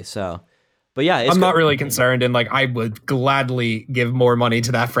 exactly. So, but yeah, I'm not really concerned. And, like, I would gladly give more money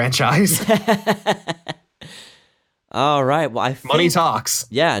to that franchise. All right. Well, I think, money talks.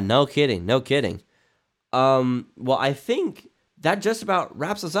 Yeah, no kidding. Well, I think that just about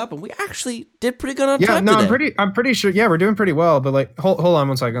wraps us up, and we actually did pretty good on time today. I'm pretty sure. Yeah, we're doing pretty well. But like, hold on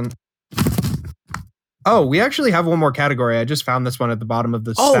 1 second. Oh, we actually have one more category. I just found this one at the bottom of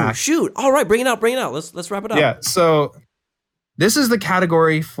the stack. Oh shoot! All right, bring it out. Let's wrap it up. Yeah. So this is the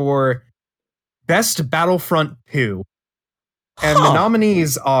category for Best Battlefront 2, and the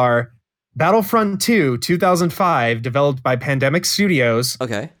nominees are Battlefront 2 2005, developed by Pandemic Studios.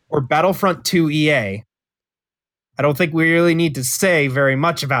 Okay. Or Battlefront 2 EA. I don't think we really need to say very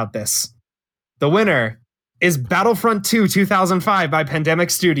much about this. The winner is Battlefront 2 2005 by Pandemic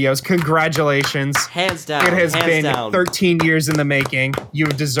Studios. Congratulations. Hands down. It has been 13 years in the making. You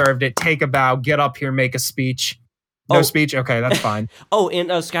deserved it. Take a bow. Get up here. Make a speech. No speech? Okay, that's fine. And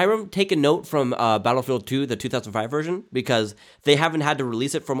Skyrim, take a note from Battlefield 2, the 2005 version, because they haven't had to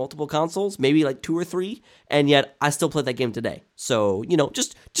release it for multiple consoles, maybe like 2 or 3, and yet I still play that game today. So,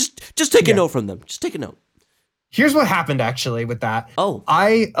 just take a note from them. Just take a note. Here's what happened, actually, with that. Oh.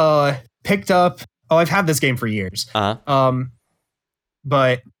 I picked up... Oh, I've had this game for years. Uh-huh.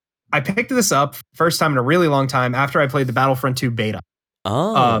 But I picked this up first time in a really long time after I played the Battlefront 2 beta.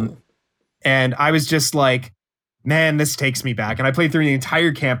 Oh. And I was just like, man, this takes me back. And I played through the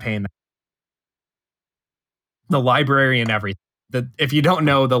entire campaign. The library and everything. If you don't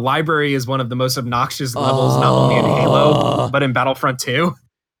know, the library is one of the most obnoxious levels, not only in Halo, but in Battlefront 2.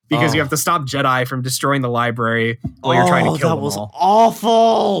 Because you have to stop Jedi from destroying the library while you're trying to kill them all. That was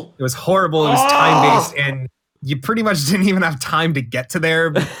awful. It was horrible. It was time-based, and you pretty much didn't even have time to get to there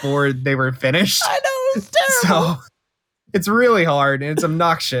before they were finished. I know, it was terrible. So it's really hard, and it's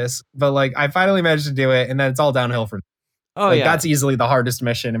obnoxious. But like, I finally managed to do it, and then it's all downhill from there. Oh, yeah. That's easily the hardest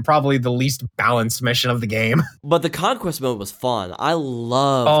mission, and probably the least balanced mission of the game. But the Conquest mode was fun. I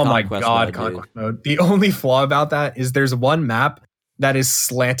love Conquest mode. The only flaw about that is there's one map that is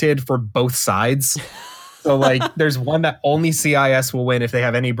slanted for both sides. So like there's one that only CIS will win if they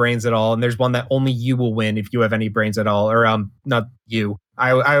have any brains at all, and there's one that only you will win if you have any brains at all. Or not you.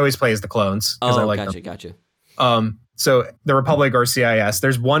 I always play as the clones because I like them. Gotcha. So the Republic or CIS,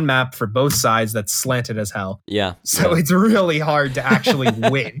 there's one map for both sides that's slanted as hell. Yeah. So it's really hard to actually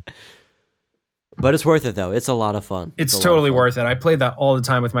win. But it's worth it though. It's a lot of fun. It's a lot of totally fun. worth it. I play that all the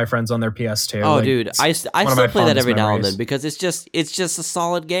time with my friends on their PS2. Oh, Like, dude, it's I one of still my play that fondest every now and memories. then because it's just a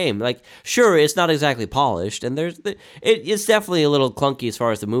solid game. Like, sure, it's not exactly polished, and it's definitely a little clunky as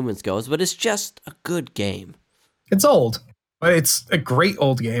far as the movements goes, but it's just a good game. It's old, but it's a great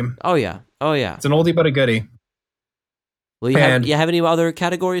old game. Oh yeah, oh yeah. It's an oldie but a goodie. Well, And- you have any other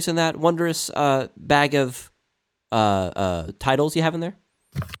categories in that wondrous bag of titles you have in there?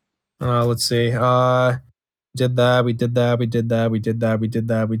 Let's see. Did that. We did that. We did that. We did that. We did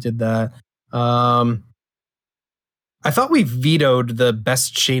that. We did that. I thought we vetoed the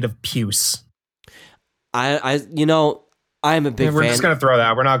best shade of puce. I'm a big We're fan. just gonna throw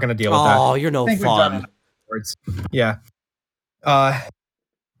that. We're not gonna deal with that. Oh, you're no I think we've done fun. enough words. Yeah.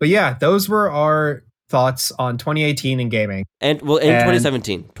 But yeah, those were our thoughts on 2018 in gaming. And in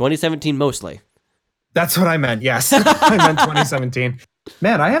 2017 mostly. That's what I meant. Yes, I meant 2017.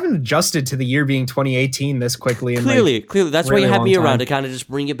 Man, I haven't adjusted to the year being 2018 this quickly. In Clearly, that's why really you have me long around time. to kind of just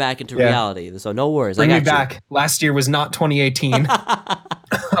bring it back into Yeah. reality. So no worries. bring I me got back. Last year was not 2018.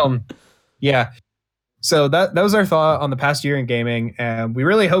 you. Yeah. So that was our thought on the past year in gaming, and we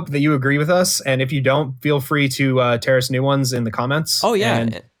really hope that you agree with us. And if you don't, feel free to tear us new ones in the comments. Oh yeah.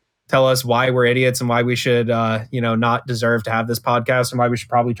 and tell us why we're idiots and why we should, not deserve to have this podcast, and why we should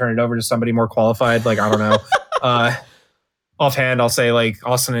probably turn it over to somebody more qualified. Like, I don't know. Offhand, I'll say like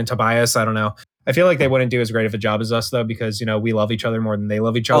Austin and Tobias. I don't know. I feel like they wouldn't do as great of a job as us though, because we love each other more than they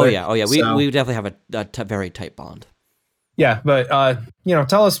love each other. Oh yeah. So- We definitely have a very tight bond. Yeah, but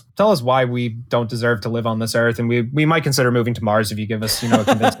tell us why we don't deserve to live on this earth, and we might consider moving to Mars if you give us a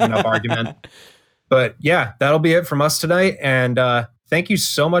convincing enough argument. But yeah, that'll be it from us tonight, and thank you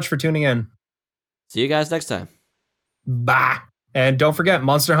so much for tuning in. See you guys next time. Bye, and don't forget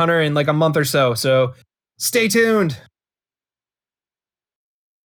Monster Hunter in like a month or so. So stay tuned.